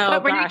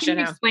 But Renee, can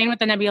you explain what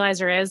the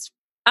nebulizer is?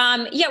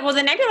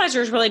 The nebulizer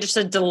is really just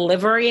a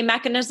delivery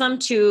mechanism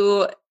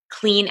to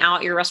clean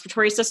out your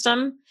respiratory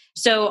system.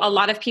 So a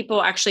lot of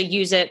people actually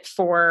use it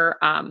for,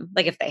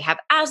 like if they have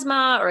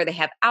asthma or they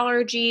have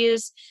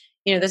allergies.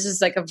 This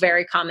is like a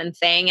very common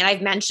thing. And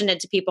I've mentioned it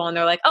to people and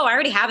they're like, oh, I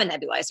already have a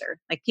nebulizer.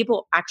 Like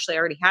people actually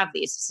already have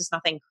these. This is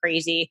nothing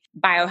crazy,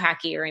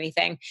 biohacky or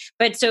anything.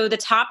 But so the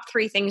top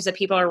 3 things that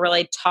people are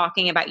really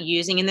talking about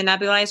using in the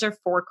nebulizer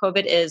for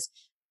COVID is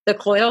the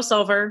colloidal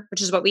silver,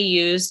 which is what we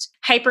used,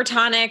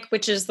 hypertonic,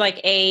 which is like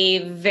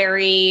a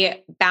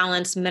very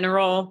balanced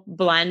mineral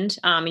blend.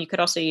 You could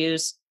also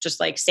use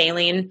just like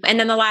saline. And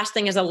then the last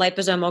thing is a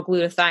liposomal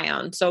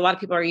glutathione. So a lot of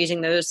people are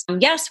using those.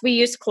 Yes, we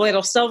use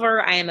colloidal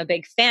silver. I am a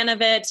big fan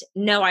of it.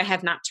 No, I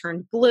have not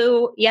turned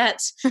blue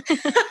yet.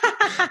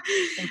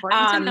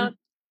 Important to note.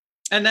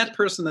 And that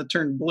person that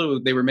turned blue,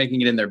 they were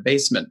making it in their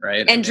basement,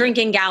 right? And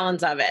drinking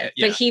gallons of it.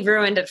 Yeah. But he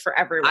ruined it for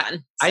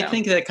everyone. I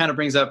think that kind of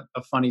brings up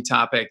a funny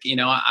topic.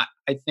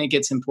 I think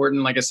it's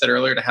important, like I said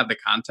earlier, to have the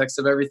context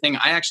of everything.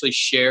 I actually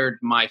shared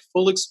my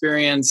full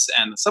experience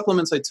and the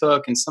supplements I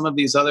took and some of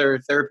these other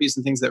therapies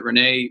and things that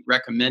Renee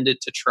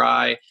recommended to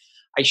try.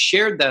 I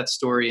shared that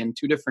story in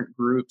 2 different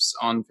groups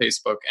on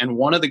Facebook. And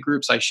one of the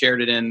groups I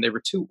shared it in, there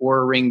were 2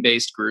 Oura Ring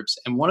based groups.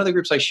 And one of the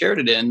groups I shared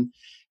it in,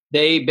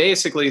 they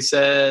basically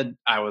said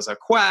I was a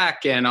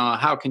quack and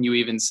how can you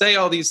even say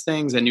all these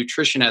things? And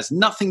nutrition has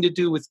nothing to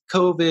do with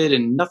COVID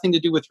and nothing to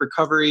do with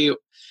recovery,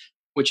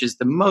 which is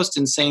the most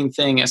insane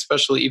thing,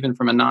 especially even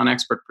from a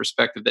non-expert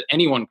perspective that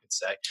anyone could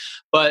say.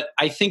 But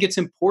I think it's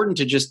important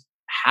to just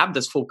have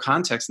this full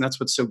context. And that's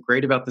what's so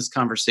great about this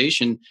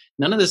conversation.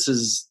 None of this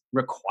is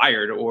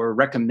required or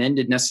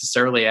recommended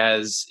necessarily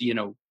as,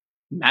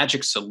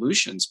 magic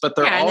solutions, but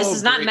they're all this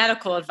is not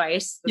medical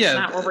advice. That's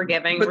not what we're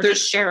giving. We're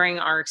just sharing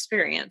our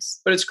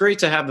experience. But it's great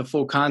to have the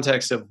full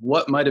context of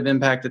what might have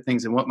impacted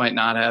things and what might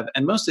not have.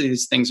 And most of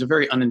these things are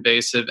very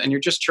uninvasive, and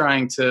you're just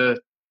trying to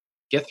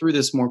get through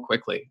this more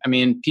quickly. I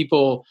mean,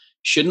 people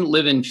shouldn't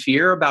live in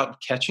fear about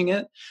catching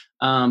it.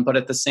 But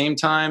at the same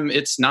time,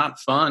 it's not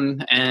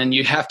fun and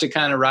you have to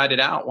kind of ride it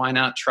out. Why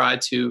not try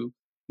to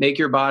make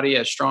your body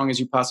as strong as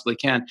you possibly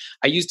can?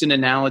 I used an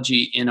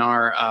analogy in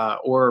our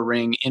Oura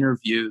Ring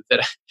interview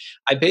that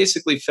I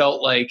basically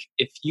felt like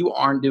if you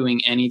aren't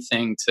doing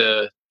anything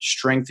to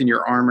strengthen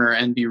your armor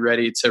and be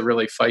ready to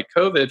really fight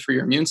COVID for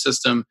your immune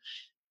system,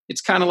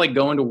 it's kind of like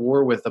going to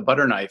war with a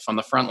butter knife on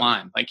the front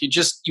line. Like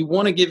you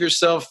want to give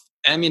yourself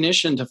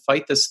ammunition to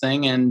fight this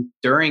thing. And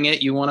during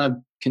it, you want to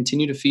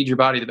continue to feed your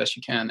body the best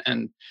you can.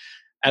 And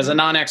as a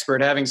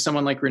non-expert, having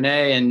someone like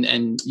Renee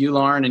and you,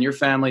 Lauren, and your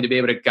family to be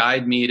able to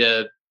guide me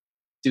to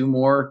do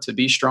more, to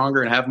be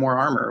stronger and have more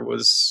armor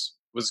was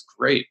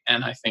great.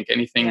 And I think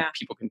anything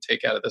people can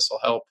take out of this will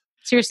help.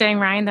 So you're saying,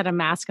 Ryan, that a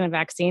mask and a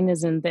vaccine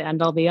isn't the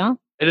end all be all?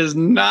 It is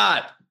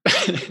not.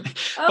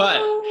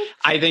 But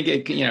I think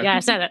it, Yeah, I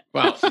said it.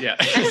 Well, yeah.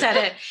 I said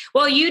it.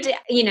 Well,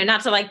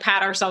 not to like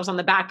pat ourselves on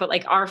the back, but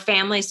like our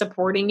family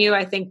supporting you,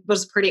 I think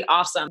was pretty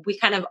awesome. We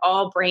kind of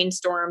all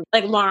brainstormed,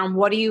 like, Lauren,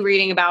 what are you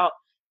reading about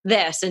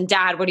this? And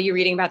Dad, what are you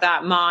reading about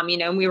that? Mom,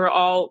 and we were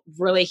all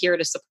really here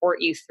to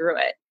support you through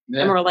it.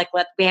 Yeah. And we're like,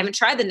 we haven't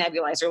tried the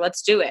nebulizer.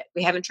 Let's do it.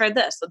 We haven't tried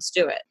this. Let's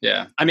do it.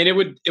 Yeah. I mean, it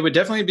would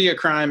definitely be a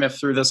crime if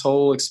through this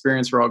whole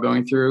experience we're all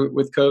going through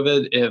with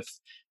COVID, if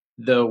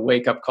the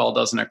wake up call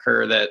doesn't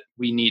occur that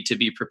we need to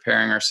be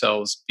preparing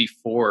ourselves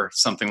before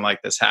something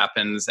like this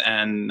happens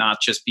and not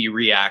just be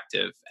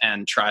reactive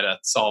and try to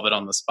solve it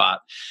on the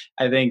spot.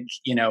 I think,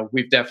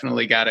 we've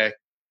definitely got to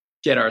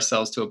get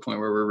ourselves to a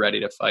point where we're ready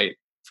to fight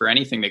for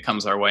anything that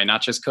comes our way,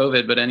 not just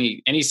COVID, but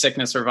any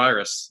sickness or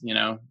virus,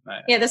 Yeah,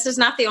 this is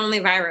not the only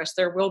virus.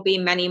 There will be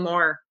many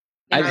more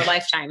in our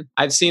lifetime.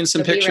 I've seen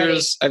some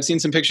pictures. I've seen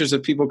some pictures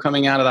of people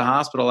coming out of the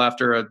hospital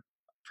after a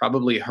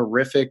probably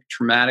horrific,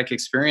 traumatic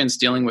experience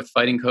dealing with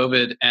fighting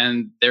COVID.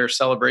 And their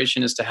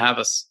celebration is to have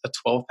a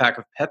 12-pack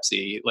of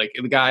Pepsi. Like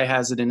the guy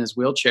has it in his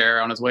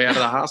wheelchair on his way out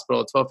of the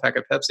hospital, a 12-pack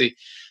of Pepsi,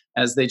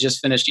 as they just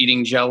finished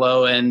eating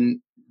Jell-O and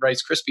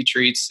Rice Krispie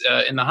treats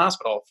in the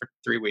hospital for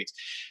 3 weeks.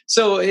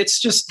 So it's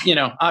just,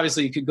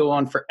 obviously you could go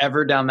on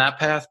forever down that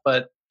path,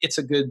 but it's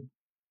a good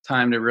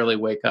time to really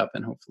wake up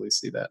and hopefully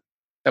see that.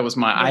 That was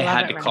I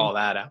had to call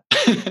that out.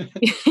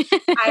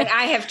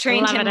 I have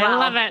trained him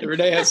well. I love it.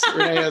 Renee has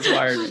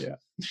wired me. Yeah.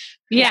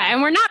 Yeah,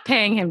 and we're not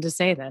paying him to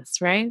say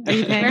this, right? Are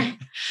you paying?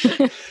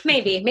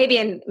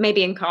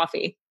 maybe in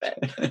coffee.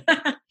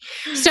 But.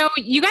 So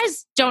you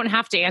guys don't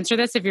have to answer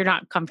this if you're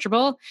not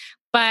comfortable,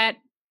 but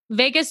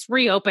Vegas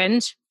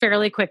reopened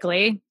fairly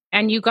quickly,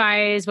 and you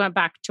guys went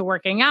back to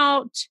working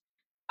out.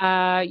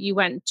 You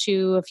went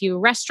to a few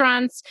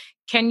restaurants.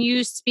 Can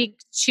you speak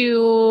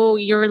to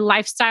your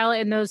lifestyle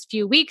in those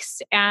few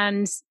weeks?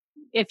 And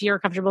if you're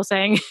comfortable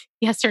saying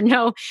yes or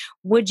no,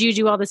 would you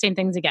do all the same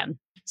things again?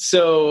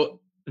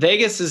 So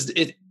Vegas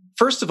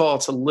first of all,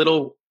 it's a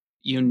little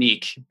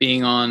unique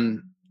being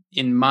on,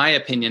 in my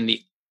opinion,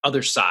 the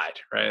other side,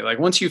 right? Like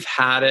once you've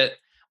had it,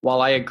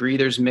 while I agree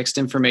there's mixed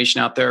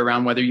information out there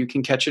around whether you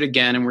can catch it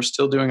again, and we're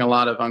still doing a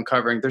lot of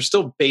uncovering, there's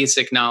still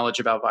basic knowledge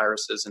about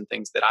viruses and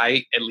things that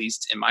I, at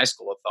least in my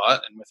school of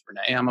thought, and with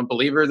Renee, I'm a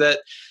believer that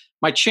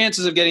my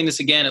chances of getting this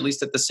again, at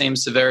least at the same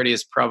severity,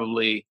 is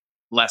probably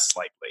less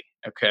likely.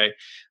 Okay.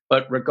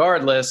 But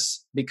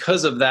regardless,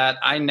 because of that,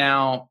 I'm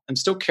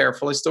still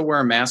careful. I still wear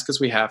a mask because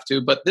we have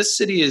to. But this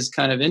city is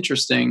kind of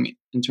interesting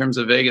in terms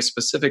of Vegas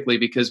specifically,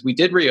 because we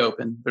did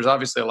reopen. There's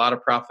obviously a lot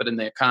of profit in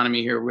the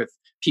economy here with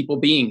people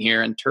being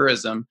here and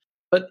tourism.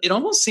 But it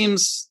almost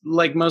seems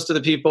like most of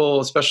the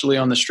people, especially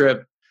on the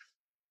Strip,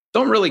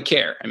 don't really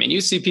care. I mean,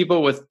 you see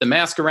people with the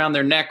mask around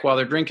their neck while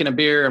they're drinking a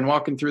beer and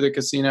walking through the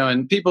casino,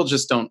 and people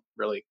just don't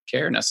really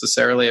care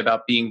necessarily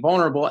about being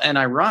vulnerable. And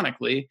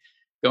ironically,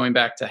 going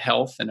back to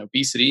health and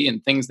obesity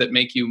and things that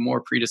make you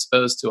more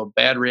predisposed to a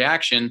bad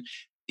reaction,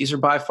 these are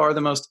by far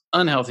the most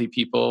unhealthy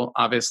people,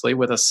 obviously,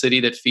 with a city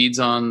that feeds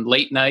on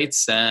late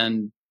nights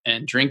and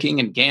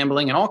drinking and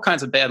gambling and all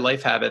kinds of bad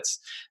life habits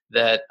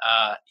that,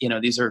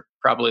 these are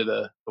probably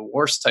the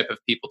worst type of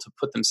people to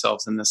put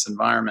themselves in this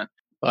environment.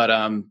 But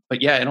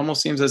yeah, it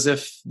almost seems as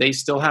if they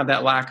still have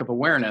that lack of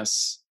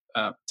awareness.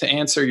 To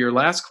answer your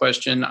last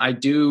question, I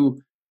do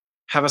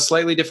have a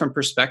slightly different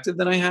perspective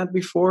than I had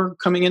before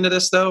coming into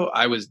this, though.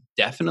 I was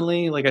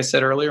definitely, like I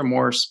said earlier,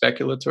 more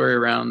speculatory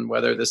around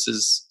whether this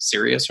is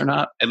serious or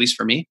not, at least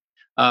for me.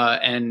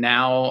 And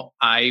now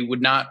I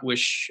would not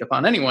wish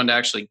upon anyone to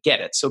actually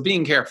get it. So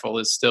being careful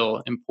is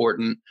still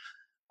important.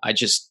 I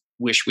just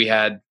wish we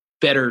had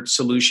better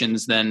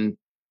solutions than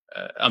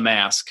a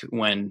mask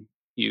when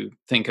you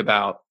think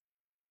about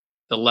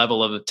the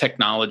level of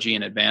technology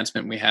and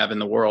advancement we have in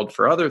the world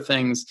for other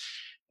things.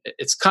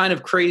 It's kind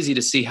of crazy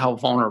to see how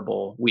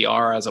vulnerable we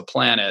are as a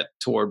planet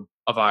toward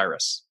a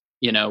virus,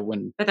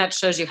 But that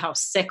shows you how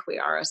sick we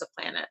are as a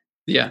planet.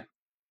 Yeah.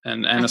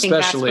 And I especially think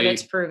that's what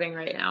it's proving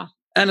right now.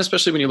 And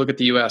especially when you look at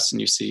the US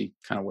and you see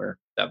kind of where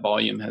that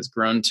volume has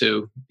grown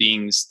to,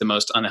 being the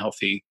most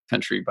unhealthy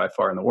country by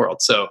far in the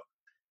world. So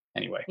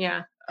anyway.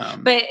 Yeah.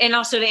 And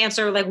also to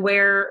answer like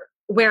where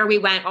we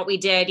went, what we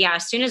did. Yeah.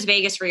 As soon as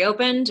Vegas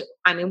reopened,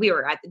 I mean, we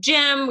were at the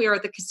gym, we were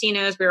at the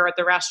casinos, we were at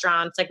the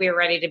restaurants, like we were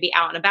ready to be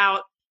out and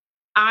about.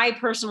 I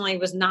personally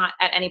was not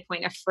at any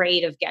point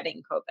afraid of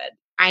getting COVID.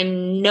 I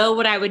know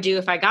what I would do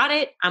if I got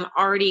it.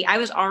 I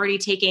was already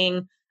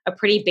taking a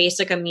pretty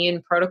basic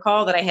immune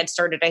protocol that I had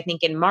started, I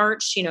think in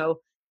March,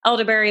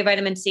 elderberry,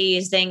 vitamin C,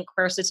 zinc,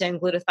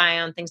 quercetin,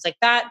 glutathione, things like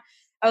that.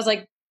 I was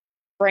like,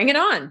 bring it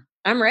on.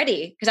 I'm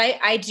ready. Because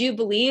I do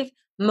believe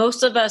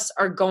most of us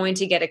are going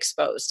to get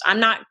exposed.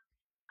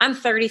 I'm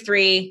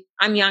 33.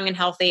 I'm young and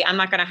healthy. I'm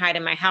not going to hide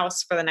in my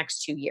house for the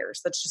next 2 years.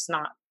 That's just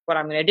not what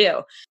I'm going to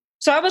do.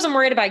 So I wasn't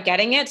worried about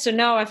getting it. So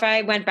no, if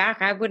I went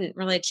back, I wouldn't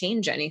really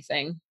change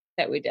anything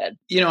that we did.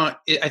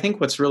 I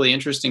think what's really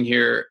interesting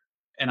here,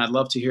 and I'd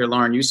love to hear,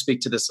 Lauren, you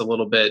speak to this a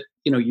little bit,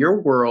 your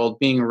world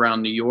being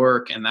around New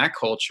York and that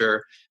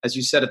culture, as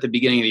you said at the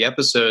beginning of the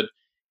episode,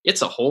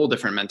 it's a whole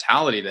different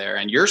mentality there.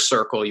 And your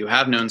circle, you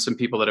have known some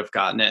people that have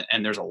gotten it,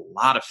 and there's a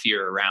lot of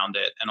fear around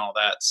it and all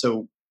that.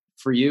 So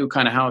for you,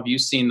 kind of how have you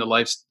seen the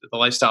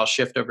lifestyle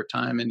shift over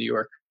time in New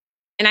York?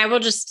 And I will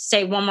just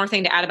say one more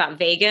thing to add about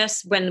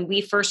Vegas. When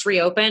we first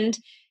reopened,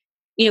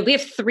 we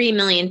have 3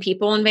 million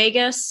people in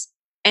Vegas,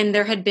 and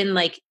there had been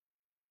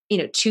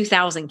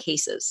 2,000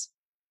 cases.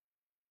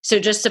 So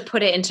just to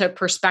put it into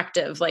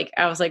perspective,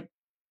 I was like,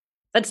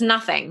 that's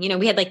nothing.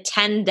 We had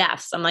 10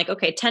 deaths. I'm like,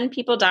 okay, 10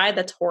 people died.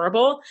 That's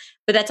horrible.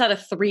 But that's out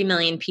of 3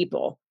 million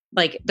people.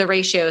 The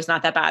ratio is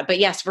not that bad. But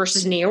yes,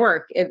 versus New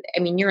York,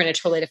 you're in a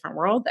totally different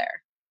world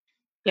there.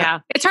 Yeah.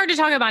 It's hard to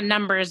talk about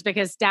numbers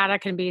because data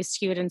can be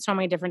skewed in so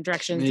many different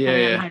directions.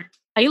 Yeah.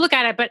 How you look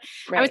at it. But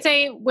right. I would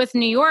say with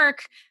New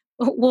York,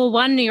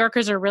 New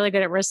Yorkers are really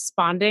good at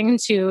responding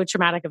to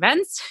traumatic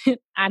events.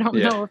 I don't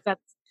know if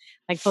that's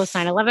post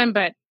 9/11,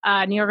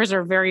 but New Yorkers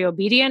are very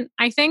obedient,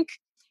 I think.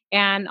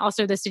 And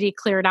also the city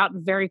cleared out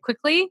very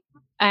quickly.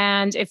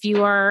 And if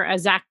you are a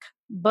Zach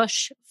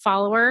Bush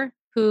follower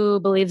who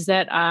believes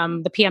that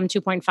the PM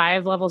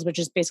 2.5 levels, which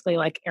is basically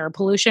air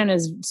pollution,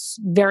 is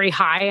very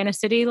high in a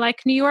city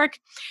like New York,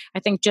 I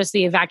think just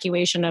the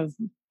evacuation of,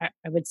 I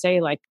would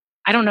say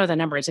I don't know the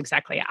numbers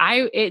exactly.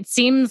 It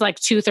seems like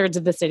 2/3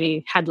 of the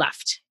city had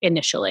left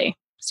initially.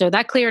 So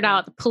that cleared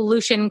out, the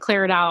pollution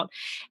cleared out,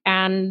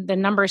 and the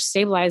numbers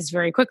stabilized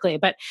very quickly.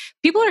 But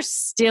people are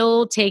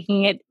still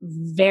taking it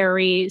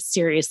very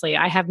seriously.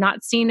 I have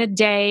not seen a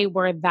day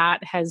where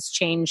that has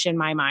changed in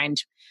my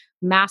mind.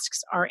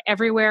 Masks are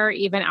everywhere,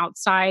 even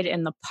outside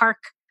in the park.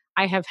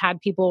 I have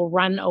had people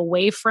run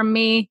away from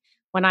me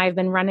when I've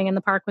been running in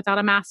the park without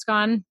a mask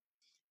on,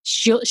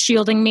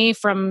 shielding me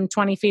from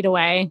 20 feet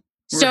away.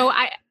 So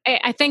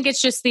I think it's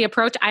just the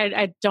approach.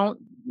 I don't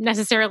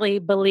necessarily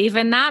believe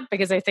in that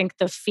because I think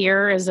the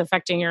fear is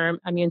affecting your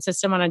immune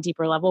system on a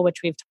deeper level, which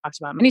we've talked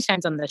about many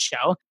times on this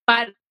show.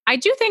 But I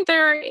do think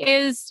there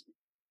is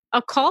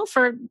a call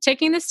for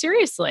taking this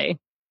seriously.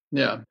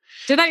 Yeah.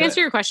 Did that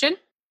answer your question?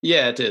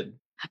 Yeah, it did.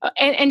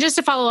 And just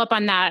to follow up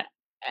on that,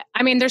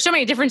 I mean, there's so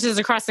many differences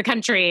across the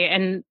country,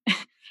 and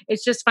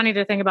it's just funny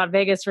to think about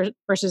Vegas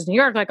versus New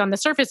York. Like on the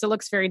surface, it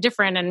looks very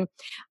different. And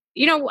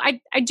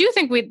I do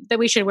think that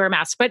we should wear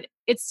masks, but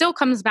it still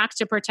comes back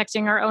to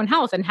protecting our own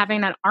health and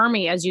having that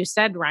army, as you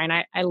said,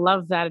 Ryan. I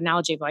love that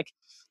analogy of like,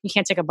 you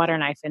can't take a butter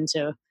knife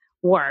into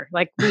war.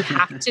 Like we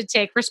have to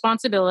take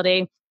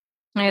responsibility.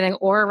 I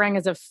think Oura Ring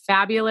is a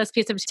fabulous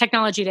piece of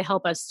technology to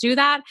help us do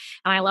that.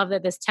 And I love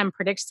that this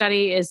TempPredict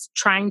study is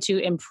trying to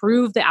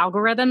improve the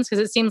algorithms because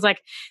it seems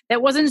like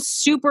that wasn't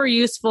super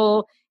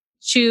useful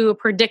to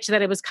predict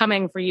that it was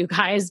coming for you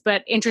guys,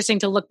 but interesting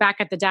to look back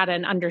at the data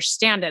and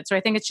understand it. So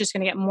I think it's just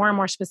going to get more and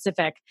more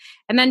specific.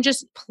 And then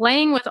just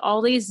playing with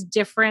all these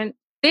different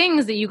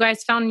things that you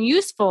guys found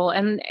useful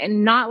and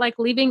not like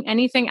leaving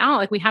anything out.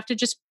 Like we have to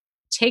just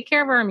take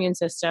care of our immune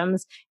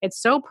systems.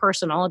 It's so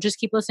personal. Just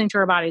keep listening to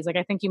our bodies. Like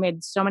I think you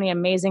made so many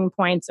amazing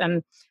points,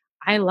 and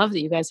I love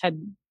that you guys had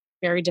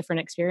very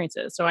different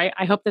experiences. So I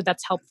hope that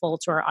that's helpful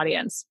to our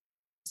audience.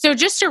 So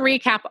just to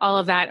recap all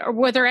of that, or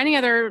were there any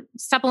other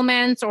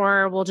supplements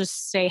or we'll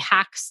just say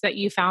hacks that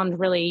you found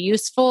really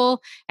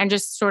useful and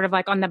just sort of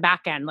like on the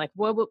back end? Like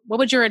what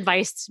would your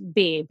advice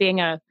be being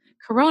a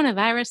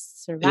coronavirus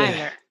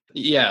survivor?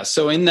 Yeah.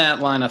 So in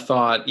that line of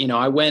thought,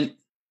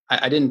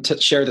 I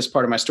didn't share this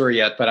part of my story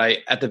yet, but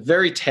at the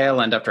very tail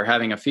end, after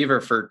having a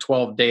fever for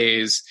 12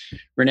 days,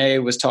 Renee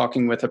was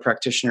talking with a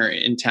practitioner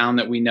in town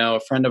that we know, a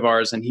friend of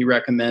ours, and he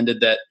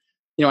recommended that,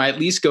 I at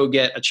least go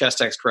get a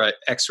chest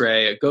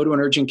x-ray, go to an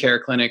urgent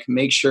care clinic,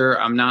 make sure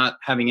I'm not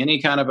having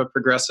any kind of a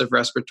progressive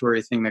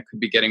respiratory thing that could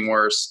be getting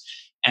worse.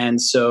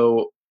 And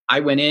so I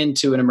went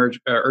into an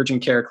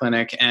urgent care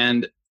clinic,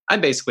 and I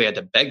basically had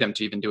to beg them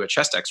to even do a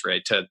chest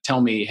x-ray to tell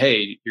me,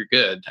 hey, you're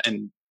good.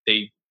 And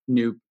they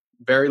knew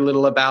very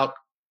little about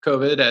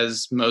COVID,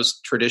 as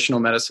most traditional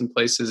medicine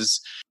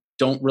places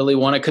don't really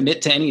want to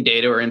commit to any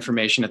data or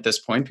information at this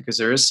point because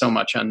there is so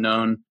much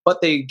unknown. But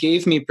they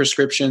gave me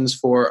prescriptions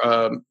for,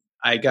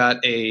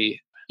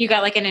 You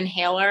got like an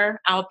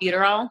inhaler,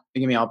 albuterol?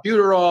 They gave me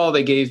albuterol.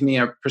 They gave me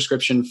a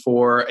prescription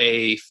for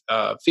a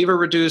fever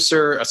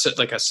reducer,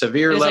 like a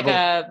severe level. Like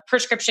a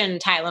prescription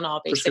Tylenol,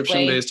 basically.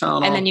 Prescription-based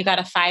Tylenol. And then you got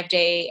a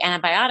 5-day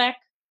antibiotic.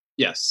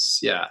 Yes.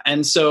 Yeah.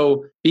 And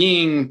so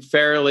being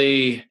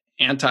fairly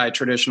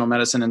anti-traditional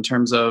medicine in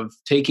terms of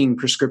taking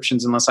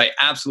prescriptions unless I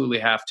absolutely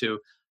have to,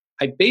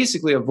 I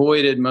basically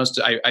avoided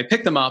I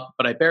picked them up,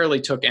 but I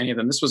barely took any of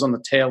them. This was on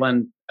the tail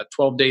end,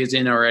 12 days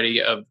in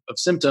already of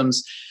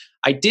symptoms.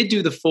 I did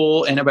do the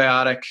full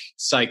antibiotic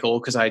cycle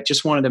because I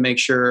just wanted to make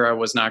sure I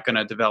was not going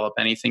to develop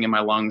anything in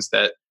my lungs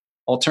that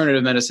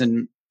alternative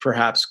medicine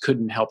perhaps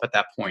couldn't help at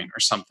that point or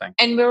something.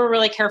 And we were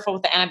really careful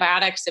with the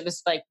antibiotics. It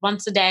was like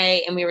once a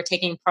day, and we were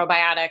taking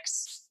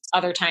probiotics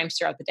other times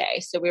throughout the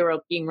day. So we were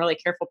being really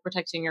careful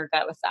protecting your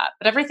gut with that.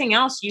 But everything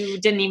else you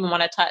didn't even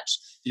want to touch.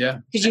 Yeah.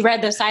 Because you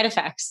read the side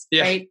effects,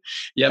 right?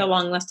 Yeah. The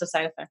long list of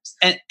side effects.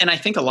 And I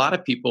think a lot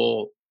of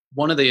people,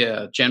 one of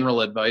the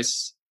general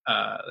advices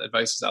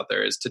out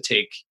there is to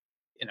take,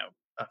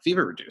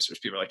 fever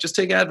reducers. People are like, just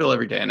take Advil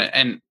every day.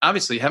 And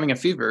obviously having a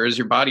fever is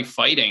your body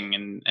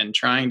fighting and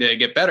trying to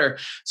get better.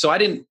 So I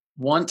didn't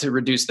want to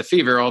reduce the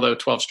fever, although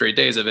 12 straight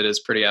days of it is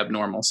pretty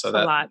abnormal. So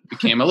that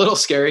became a little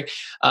scary.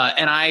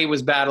 And I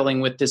was battling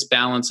with this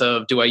balance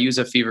of, do I use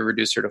a fever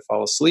reducer to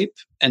fall asleep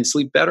and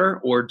sleep better?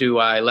 Or do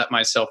I let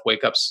myself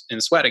wake up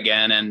in sweat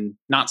again and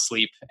not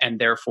sleep and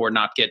therefore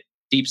not get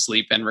deep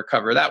sleep and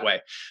recover that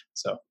way?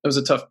 So it was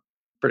a tough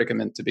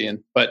predicament to be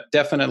in, but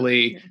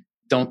definitely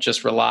don't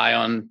just rely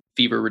on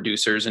fever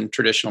reducers, and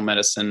traditional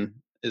medicine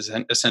is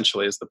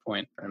essentially the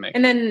point I make.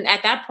 And then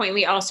at that point,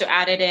 we also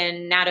added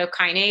in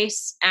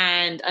nattokinase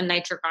and a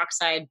nitric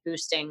oxide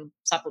boosting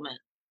supplement,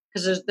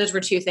 because those were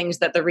two things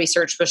that the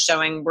research was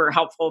showing were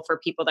helpful for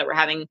people that were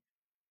having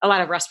a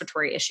lot of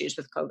respiratory issues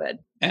with COVID.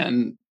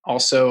 And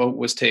also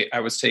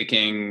I was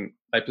taking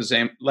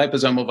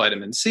liposomal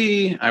vitamin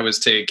C. I was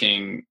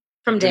taking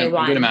from day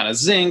one a good amount of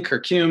zinc,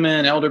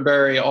 curcumin,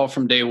 elderberry, all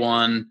from day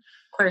one.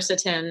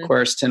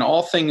 Quercetin,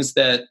 all things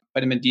that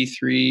vitamin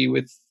D3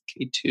 with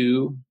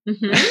K2.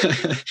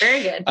 Mm-hmm.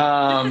 Very good.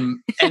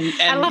 And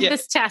I love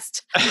this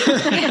test.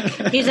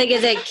 He's like,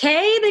 is it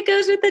K that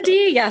goes with the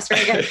D? Yes,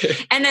 very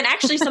good. And then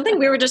actually something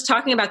we were just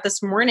talking about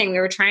this morning, we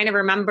were trying to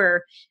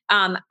remember,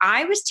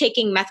 I was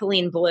taking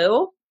methylene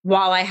blue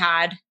while I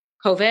had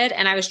COVID.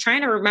 And I was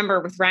trying to remember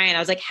with Ryan, I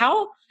was like,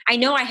 I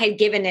know I had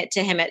given it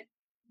to him at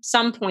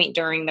some point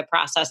during the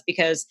process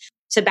because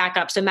to back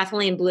up. So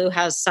methylene blue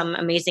has some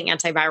amazing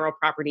antiviral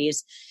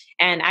properties.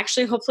 And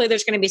actually, hopefully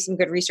there's going to be some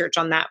good research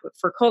on that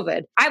for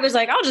COVID. I was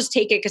like, I'll just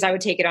take it because I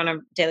would take it on a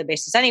daily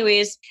basis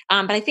anyways.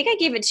 But I think I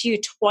gave it to you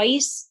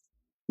twice.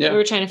 Yeah. We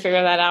were trying to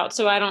figure that out.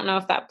 So I don't know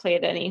if that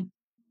played any.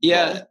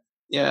 Yeah. Role.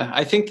 Yeah.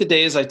 I think the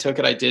days I took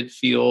it, I did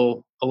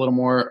feel a little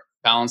more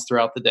balanced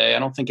throughout the day. I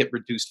don't think it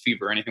reduced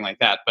fever or anything like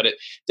that, but it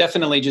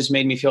definitely just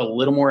made me feel a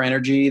little more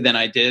energy than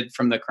I did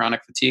from the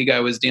chronic fatigue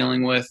I was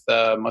dealing with,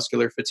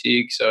 muscular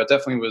fatigue. So it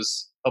definitely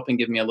was helping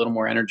give me a little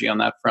more energy on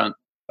that front.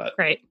 But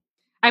great.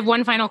 I have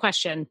one final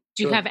question.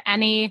 Do you have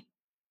any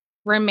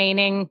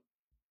remaining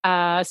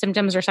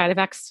symptoms or side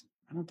effects?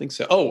 I don't think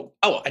so.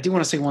 Oh, I do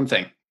want to say one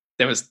thing.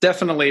 That was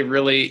definitely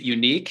really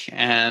unique.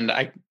 And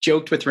I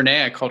joked with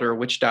Renee, I called her a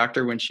witch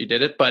doctor when she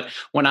did it. But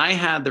when I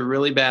had the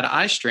really bad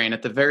eye strain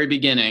at the very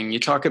beginning, you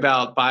talk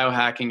about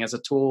biohacking as a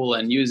tool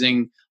and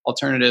using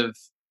alternative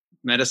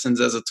medicines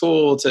as a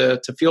tool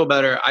to feel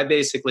better. I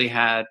basically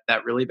had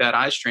that really bad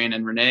eye strain,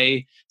 and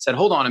Renee said,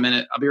 hold on a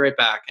minute, I'll be right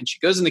back. And she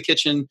goes in the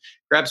kitchen,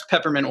 grabs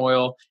peppermint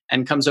oil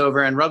and comes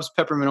over and rubs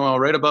peppermint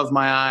oil right above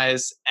my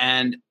eyes.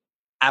 And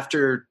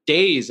after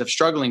days of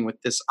struggling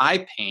with this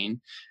eye pain,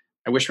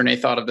 I wish Renee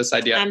thought of this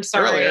idea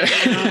earlier,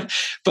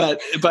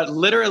 but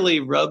literally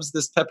rubs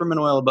this peppermint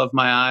oil above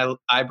my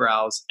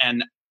eyebrows,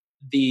 and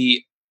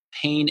the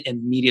pain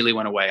immediately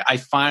went away. I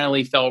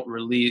finally felt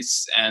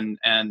release and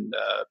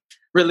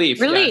relief.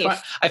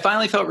 Yeah, I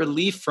finally felt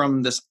relief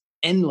from this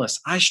endless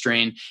eye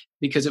strain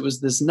because it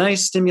was this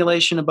nice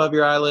stimulation above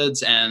your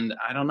eyelids, and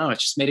I don't know, it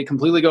just made it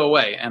completely go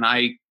away. And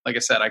like I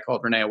said, I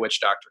called Renee a witch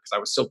doctor because I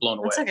was so blown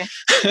away.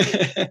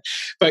 That's okay.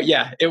 But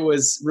yeah, it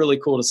was really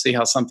cool to see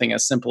how something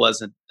as simple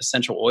as an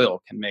essential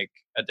oil can make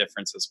a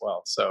difference as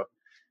well. So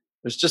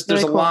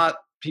there's a lot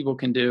people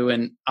can do.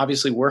 And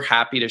obviously we're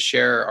happy to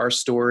share our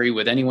story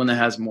with anyone that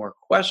has more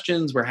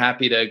questions. We're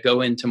happy to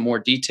go into more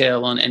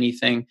detail on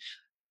anything.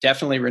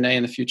 Definitely Renee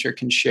in the future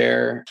can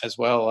share as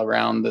well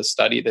around the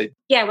study.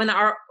 Yeah, when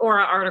the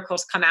Aura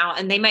articles come out,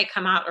 and they might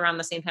come out around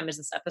the same time as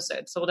this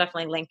episode. So we'll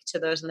definitely link to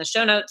those in the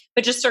show notes.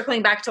 But just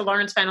circling back to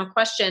Lauren's final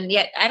question,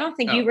 I don't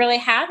think you really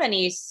have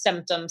any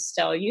symptoms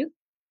still, you?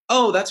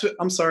 Oh,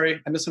 I'm sorry.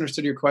 I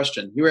misunderstood your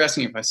question. You were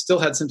asking if I still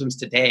had symptoms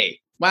today.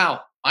 Wow.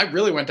 I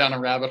really went down a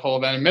rabbit hole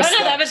then and missed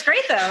that was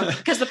great though,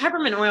 because the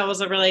peppermint oil was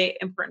a really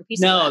important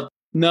piece of it.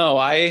 No,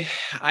 I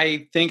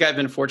think I've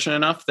been fortunate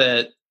enough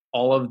that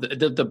all of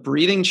the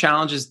breathing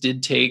challenges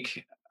did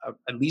take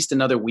at least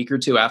another week or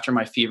two after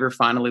my fever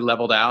finally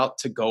leveled out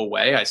to go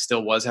away. I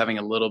still was having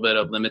a little bit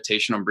of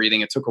limitation on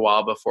breathing. It took a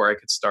while before I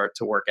could start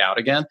to work out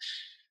again,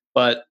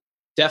 but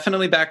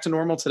definitely back to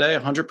normal today,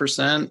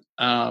 100%.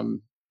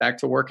 Back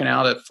to working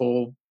out at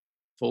full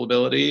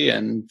ability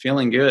and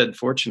feeling good,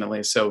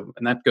 fortunately. So,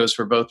 and that goes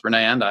for both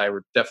Renee and I.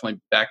 We're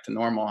definitely back to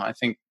normal. I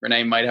think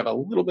Renee might have a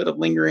little bit of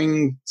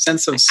lingering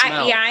sense of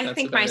smell. I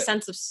think my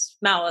sense of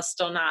smell is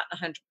still not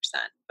 100%,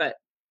 but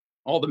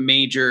all the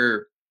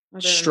major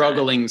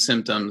struggling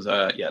symptoms,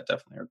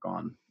 definitely are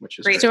gone, which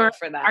is great. So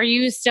for that. Are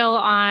you still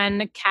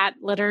on cat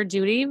litter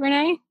duty,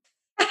 Renee?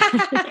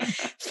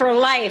 For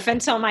life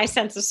until my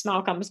sense of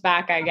smell comes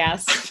back, I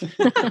guess.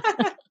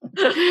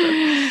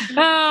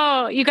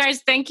 Oh, you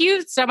guys, thank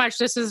you so much.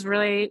 This is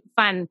really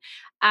fun.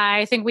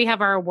 I think we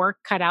have our work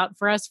cut out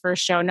for us for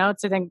show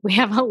notes. I think we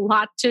have a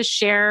lot to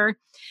share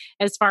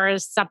as far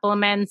as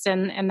supplements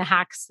and the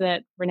hacks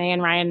that Renee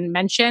and Ryan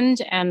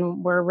mentioned.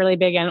 And we're really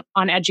big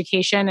on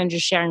education and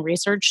just sharing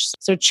research.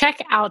 So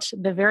check out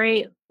the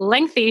very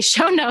lengthy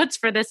show notes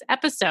for this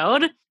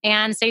episode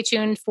and stay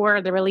tuned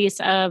for the release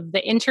of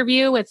the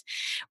interview with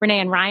Renee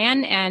and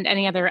Ryan and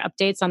any other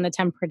updates on the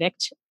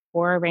TempRedict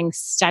Oura Ring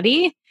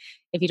study.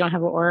 If you don't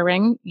have an Oura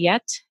Ring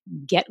yet,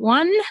 get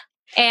one.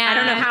 And I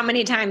don't know how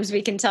many times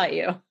we can tell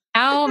you.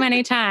 How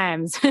many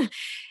times?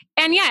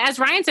 And yeah, as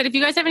Ryan said, if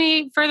you guys have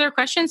any further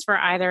questions for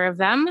either of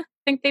them, I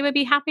think they would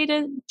be happy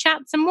to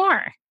chat some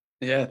more.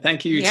 Yeah,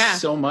 thank you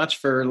so much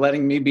for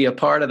letting me be a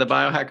part of the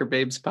Biohacker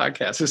Babes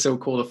podcast. It's so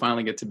cool to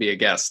finally get to be a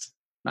guest.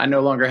 I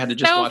no longer had to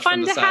just watch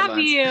from the sidelines.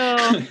 So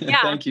fun to have you.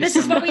 Yeah, thank you. This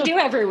is what we do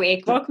every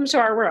week. Welcome to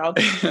our world.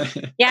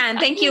 Yeah, and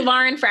thank you,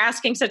 Lauren, for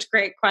asking such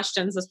great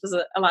questions. This was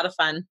a lot of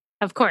fun.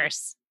 Of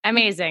course.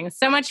 Amazing.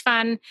 So much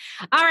fun.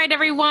 All right,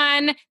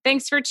 everyone.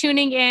 Thanks for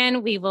tuning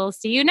in. We will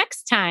see you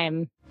next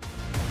time.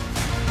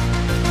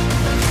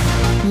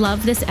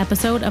 Love this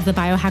episode of the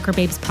Biohacker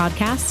Babes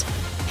podcast?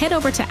 Head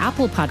over to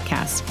Apple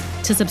Podcasts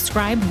to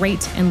subscribe,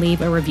 rate, and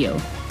leave a review.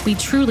 We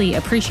truly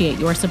appreciate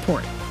your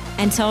support.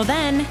 Until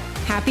then,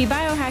 happy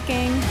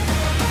biohacking.